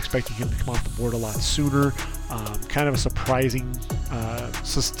people were expecting him to come off the board a lot sooner. Kind of a surprising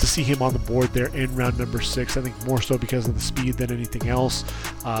to see him on the board there in round number 6. I think more so because of the speed than anything else.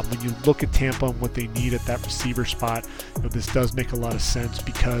 When you look at Tampa and what they need at that receiver spot, this does make a lot of sense,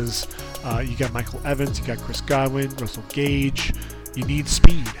 because you got Michael Evans, you got Chris Godwin, Russell Gage. You need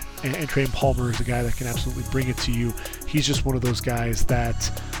speed, and Trey Palmer is a guy that can absolutely bring it to you. He's just one of those guys that,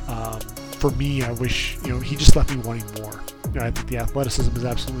 for me, I wish he just left me wanting more. I think the athleticism is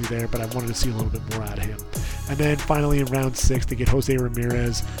absolutely there, but I wanted to see a little bit more out of him. And then finally in round 6, they get Jose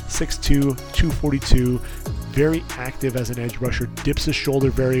Ramirez, 6'2", 242, very active as an edge rusher, dips his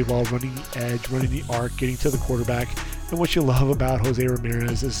shoulder very well, running the edge, running the arc, getting to the quarterback. And what you love about Jose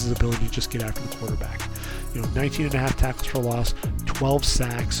Ramirez is his ability to just get after the quarterback. 19.5 tackles for loss, 12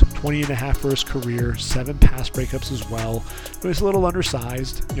 sacks, 20.5 for his career, 7 pass breakups as well. He's a little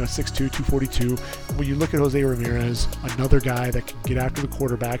undersized, 6'2", 242. When you look at Jose Ramirez, another guy that can get after the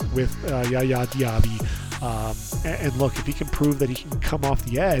quarterback with Yaya Diaby. And look, if he can prove that he can come off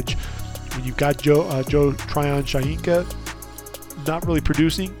the edge, when you've got Joe Tryon-Shoyinka not really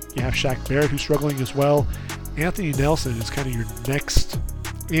producing, you have Shaq Barrett who's struggling as well. Anthony Nelson is kind of your next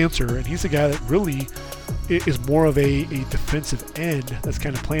answer, and he's a guy that really is more of a defensive end that's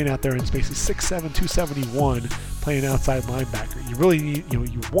kind of playing out there in space. He's 6'7", 271, playing outside linebacker. You really need,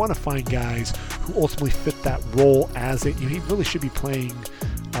 you want to find guys who ultimately fit that role as it. He really should be playing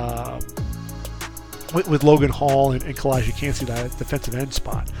with Logan Hall and Kalijah Cansey, that defensive end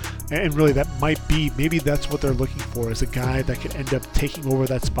spot. And really that might be, maybe that's what they're looking for, is a guy that could end up taking over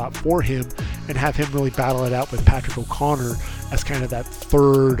that spot for him and have him really battle it out with Patrick O'Connor as kind of that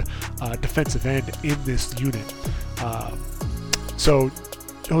third defensive end in this unit. So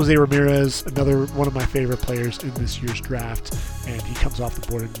Jose Ramirez, another one of my favorite players in this year's draft, and he comes off the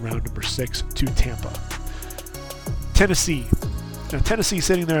board in round number 6 to Tampa. Tennessee. Now, Tennessee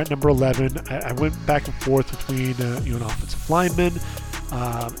sitting there at number 11. I went back and forth between an offensive lineman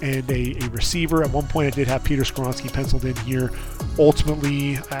and a receiver. At one point, I did have Peter Skoronski penciled in here.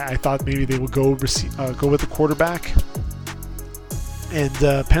 Ultimately, I thought maybe they would go with the quarterback, and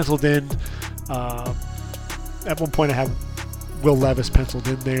penciled in. At one point, I have Will Levis penciled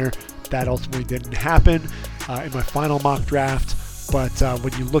in there. That ultimately didn't happen in my final mock draft. But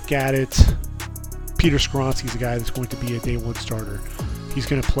when you look at it, Peter Skoronski is a guy that's going to be a day one starter. He's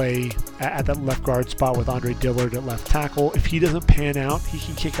going to play at that left guard spot with Andre Dillard at left tackle. If he doesn't pan out, he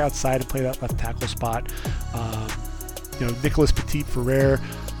can kick outside and play that left tackle spot. Nicholas Petit-Ferrer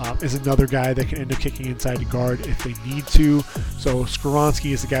is another guy that can end up kicking inside the guard if they need to. So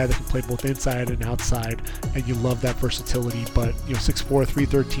Skoronski is a guy that can play both inside and outside, and you love that versatility. But 6'4",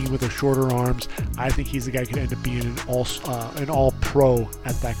 313 with those shorter arms, I think he's the guy who can end up being an all pro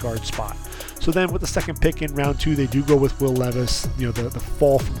at that guard spot. So then with the second pick in round 2, they do go with Will Levis, the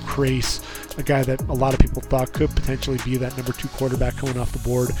fall from Crace, a guy that a lot of people thought could potentially be that number 2 quarterback coming off the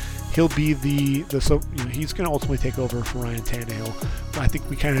board. He'll be he's going to ultimately take over for Ryan Tannehill. I think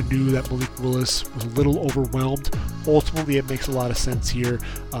we kind of knew that Malik Willis was a little overwhelmed. Ultimately, it makes a lot of sense here.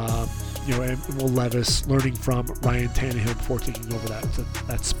 And Will Levis learning from Ryan Tannehill before taking over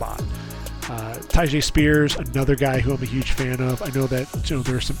that spot. Tyjae Spears, another guy who I'm a huge fan of. I know that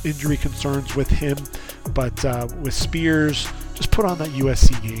there are some injury concerns with him, but with Spears, just put on that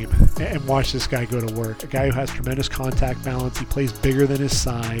USC game and watch this guy go to work. A guy who has tremendous contact balance. He plays bigger than his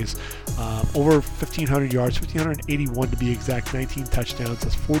size. Over 1,500 yards, 1,581 to be exact, 19 touchdowns,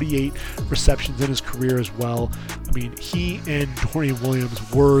 has 48 receptions in his career as well. I mean, he and Dorian Williams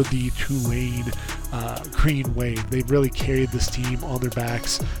were the Tulane Green Wave. They really carried this team on their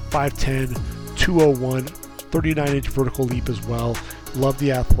backs. 5'10", 201, 39-inch vertical leap as well. Love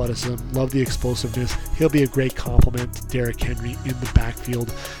the athleticism, love the explosiveness. He'll be a great complement to Derrick Henry in the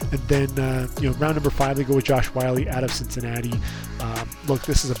backfield. And then, round number 5, they go with Josh Whyle out of Cincinnati. Look,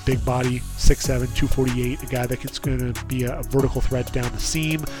 this is a big body, 6'7", 248, a guy that's going to be a vertical threat down the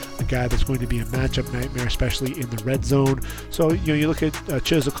seam, a guy that's going to be a matchup nightmare, especially in the red zone. So, you look at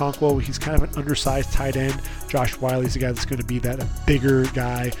Chiz Okonkwo, he's kind of an undersized tight end. Josh Whyle is a guy that's going to be that bigger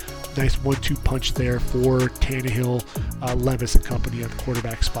guy. Nice 1-2 punch there for Tannehill, Levis and company at the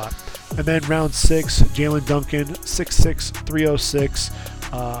quarterback spot. And then round 6, Jalen Duncan, 6'6", 306.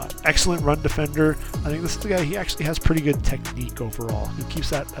 Excellent run defender. I think this is the guy, he actually has pretty good technique overall. He keeps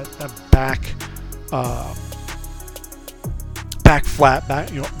that back flat,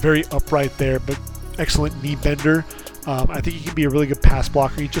 very upright there, but excellent knee bender. I think he can be a really good pass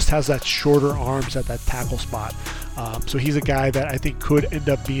blocker. He just has that shorter arms at that tackle spot. So he's a guy that I think could end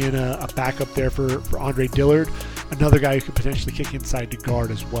up being a backup there for Andre Dillard. Another guy who could potentially kick inside to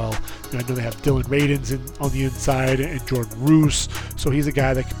guard as well. I know they have Dylan Radins on the inside and Jordan Roos. So he's a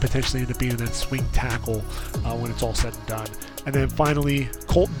guy that could potentially end up being that swing tackle when it's all said and done. And then finally,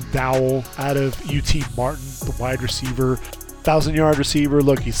 Colton Dowell out of UT Martin, the wide receiver. 1,000-yard receiver.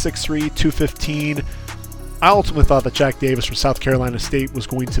 Look, he's 6'3", 215. I ultimately thought that Jack Davis from South Carolina State was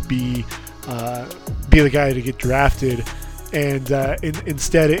going to be the guy to get drafted, and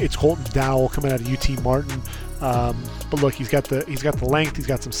instead it's Colton Dowell coming out of UT Martin. But look, he's got the length, he's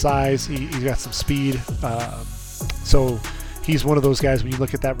got some size, he's got some speed. So he's one of those guys when you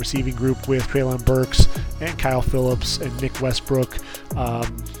look at that receiving group with Treylon Burks and Kyle Phillips and Nick Westbrook.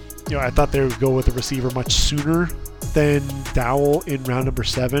 I thought they would go with a receiver much sooner than Dowell in round number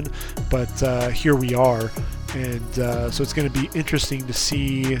 7, but here we are. And so it's going to be interesting to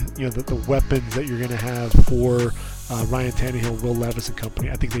see, the weapons that you're going to have for Ryan Tannehill, Will Levis and company.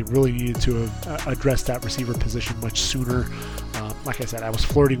 I think they really needed to have addressed that receiver position much sooner. Like I said, I was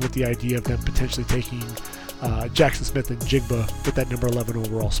flirting with the idea of them potentially taking Jackson Smith and Jigba with that number 11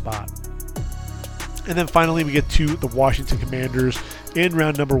 overall spot. And then finally we get to the Washington Commanders in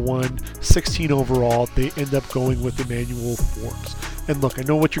round number 1, 16 overall. They end up going with Emmanuel Forbes. And look, I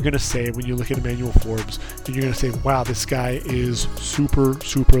know what you're going to say when you look at Emmanuel Forbes. And you're going to say, wow, this guy is super,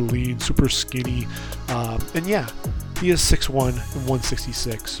 super lean, super skinny. And yeah, he is 6'1" and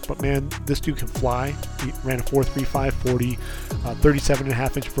 166. But man, this dude can fly. He ran a 4.35 40,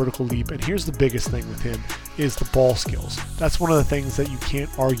 37.5-inch vertical leap. And here's the biggest thing with him is the ball skills. That's one of the things that you can't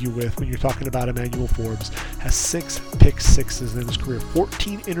argue with when you're talking about Emmanuel Forbes. Has 6 pick sixes in his career,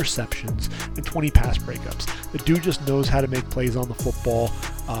 14 interceptions, and 20 pass breakups. The dude just knows how to make plays on the football.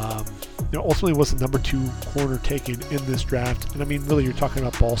 Ultimately was the number 2 corner taken in this draft. And I mean, really, you're talking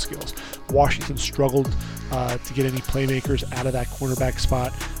about ball skills. Washington struggled to get any playmakers out of that cornerback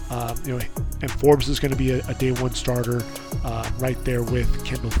spot. And Forbes is going to be a day 1 starter right there with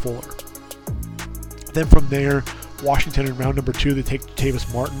Kendall Fuller. Then from there, Washington in round number 2, they take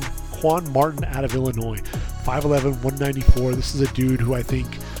Tavis Martin, Quan Martin out of Illinois, 5'11", 194. This is a dude who I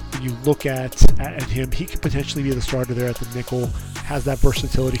think when you look at him, he could potentially be the starter there at the nickel. Has that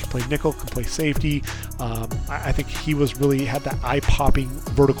versatility, can play nickel, can play safety. I think he was really had that eye-popping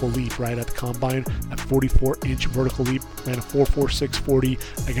vertical leap right at the combine, that 44-inch vertical leap, ran a 4.46 40.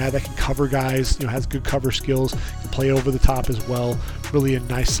 A guy that can cover guys, has good cover skills, can play over the top as well. Really a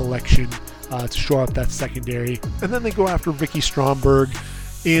nice selection to shore up that secondary. And then they go after Ricky Stromberg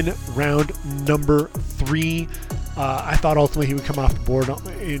in round number 3. I thought ultimately he would come off the board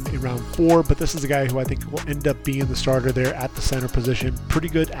in round 4, but this is a guy who I think will end up being the starter there at the center position. Pretty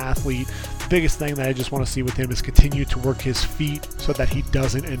good athlete. The biggest thing that I just want to see with him is continue to work his feet so that he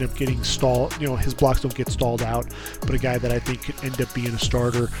doesn't end up getting stalled. His blocks don't get stalled out, but a guy that I think could end up being a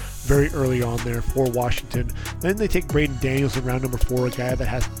starter very early on there for Washington. Then they take Braden Daniels in round number 4, a guy that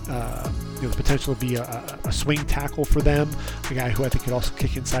has the potential to be a swing tackle for them, a guy who I think could also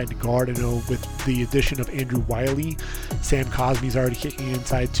kick inside to guard. I know with the addition of Andrew Wiley, Sam Cosmi's already kicking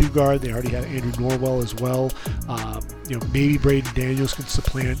inside to guard. They already have Andrew Norwell as well. Maybe Braden Daniels can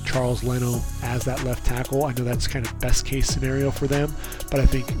supplant Charles Leno as that left tackle. I know that's kind of best case scenario for them, but I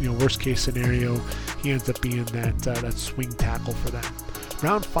think worst case scenario, he ends up being that swing tackle for them.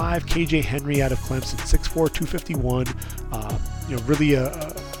 Round 5, KJ Henry out of Clemson, 6'4", 251. Really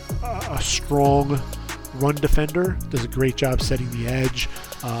a strong run defender. Does a great job setting the edge.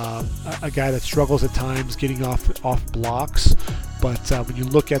 A guy that struggles at times getting off blocks. But when you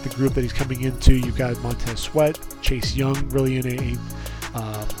look at the group that he's coming into, you've got Montez Sweat, Chase Young, really in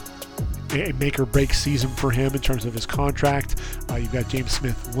a make-or-break season for him in terms of his contract. You've got James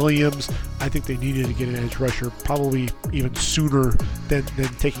Smith-Williams. I think they needed to get an edge rusher probably even sooner than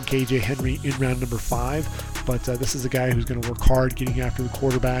taking KJ Henry in round number 5. but this is a guy who's going to work hard getting after the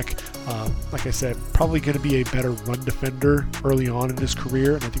quarterback. Like I said, probably going to be a better run defender early on in his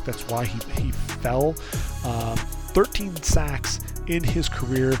career, and I think that's why he fell. 13 sacks in his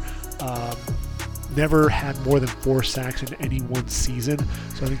career. Never had more than 4 sacks in any one season,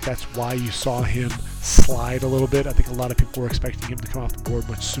 so I think that's why you saw him slide a little bit. I think a lot of people were expecting him to come off the board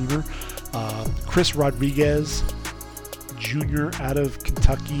much sooner. Chris Rodriguez Jr. out of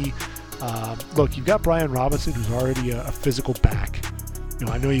Kentucky. Look, you've got Brian Robinson, who's already a physical back.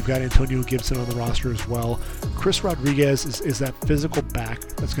 I know you've got Antonio Gibson on the roster as well. Chris Rodriguez is that physical back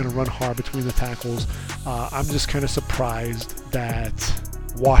that's going to run hard between the tackles. I'm just kind of surprised that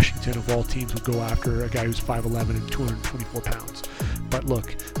Washington, of all teams, would go after a guy who's 5'11 and 224 pounds. But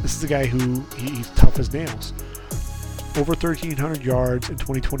look, this is a guy who he's tough as nails. Over 1,300 yards in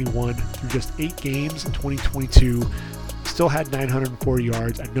 2021 through just 8 games in 2022. Still had 904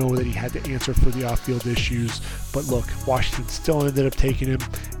 yards. I know that he had to answer for the off-field issues, but look, Washington still ended up taking him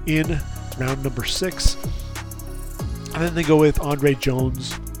in round number 6. And then they go with Andre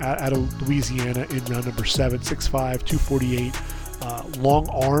Jones out of Louisiana in round number 7, 6'5", 248. Long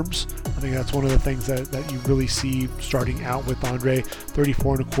arms. I think that's one of the things that you really see starting out with Andre.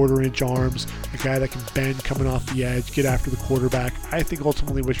 34.25-inch arms, a guy that can bend coming off the edge, get after the quarterback. I think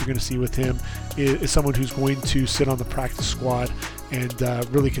ultimately what you're going to see with him is someone who's going to sit on the practice squad and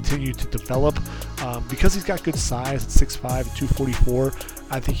really continue to develop. Because he's got good size at 6'5" and 244,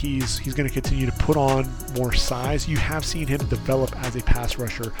 I think he's going to continue to put on more size. You have seen him develop as a pass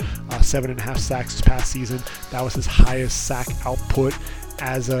rusher. 7.5 sacks this past season. That was his highest sack output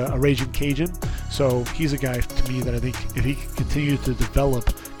as a Raging Cajun. So he's a guy to me that I think if he continues to develop,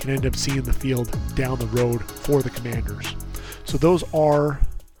 can end up seeing the field down the road for the Commanders. So those are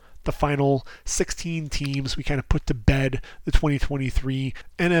the final 16 teams. We kind of put to bed the 2023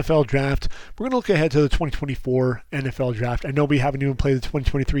 NFL draft. We're going to look ahead to the 2024 NFL draft. I know we haven't even played the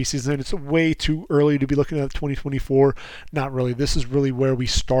 2023 season. It's way too early to be looking at the 2024. Not really. This is really where we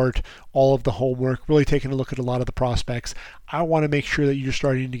start all of the homework, really taking a look at a lot of the prospects. I want to make sure that you're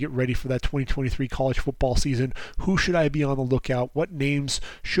starting to get ready for that 2023 college football season. Who should I be on the lookout? What names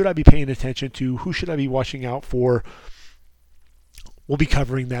should I be paying attention to? Who should I be watching out for? We'll be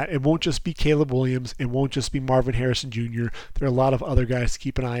covering that. It won't just be Caleb Williams. It won't just be Marvin Harrison Jr. There are a lot of other guys to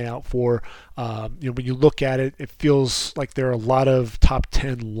keep an eye out for. When you look at it, it feels like there are a lot of top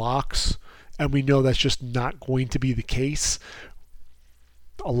 10 locks, and we know that's just not going to be the case.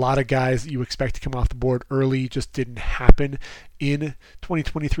 A lot of guys that you expect to come off the board early just didn't happen in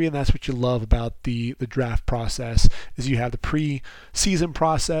 2023, and that's what you love about the draft process is you have the pre-season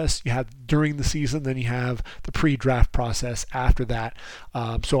process, you have during the season, then you have the pre-draft process after that.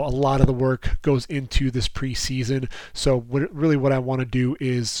 So a lot of the work goes into this pre-season. So what I want to do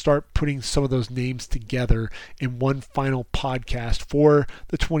is start putting some of those names together in one final podcast for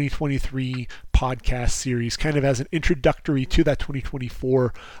the 2023 podcast series, kind of as an introductory to that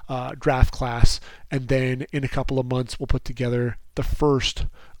 2024 draft class. And then in a couple of months, we'll put together the first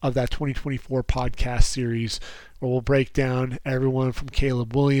of that 2024 podcast series where we'll break down everyone from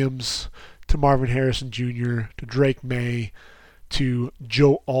Caleb Williams to Marvin Harrison Jr. to Drake May to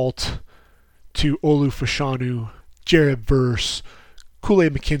Joe Alt to Olu Fashanu, Jared Verse,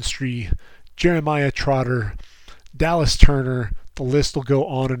 Kool-Aid McKinstry, Jeremiah Trotter, Dallas Turner. The list will go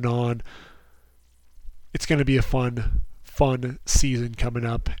on and on. It's going to be a fun season coming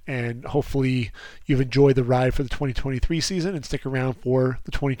up, and hopefully you've enjoyed the ride for the 2023 season and stick around for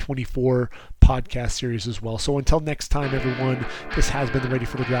the 2024 podcast series as well. So until next time, everyone, this has been the Ready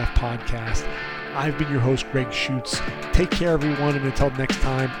for the Draft podcast. I've been your host, Gregg Schutze. Take care, everyone, and until next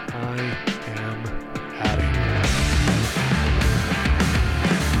time, I am out of here.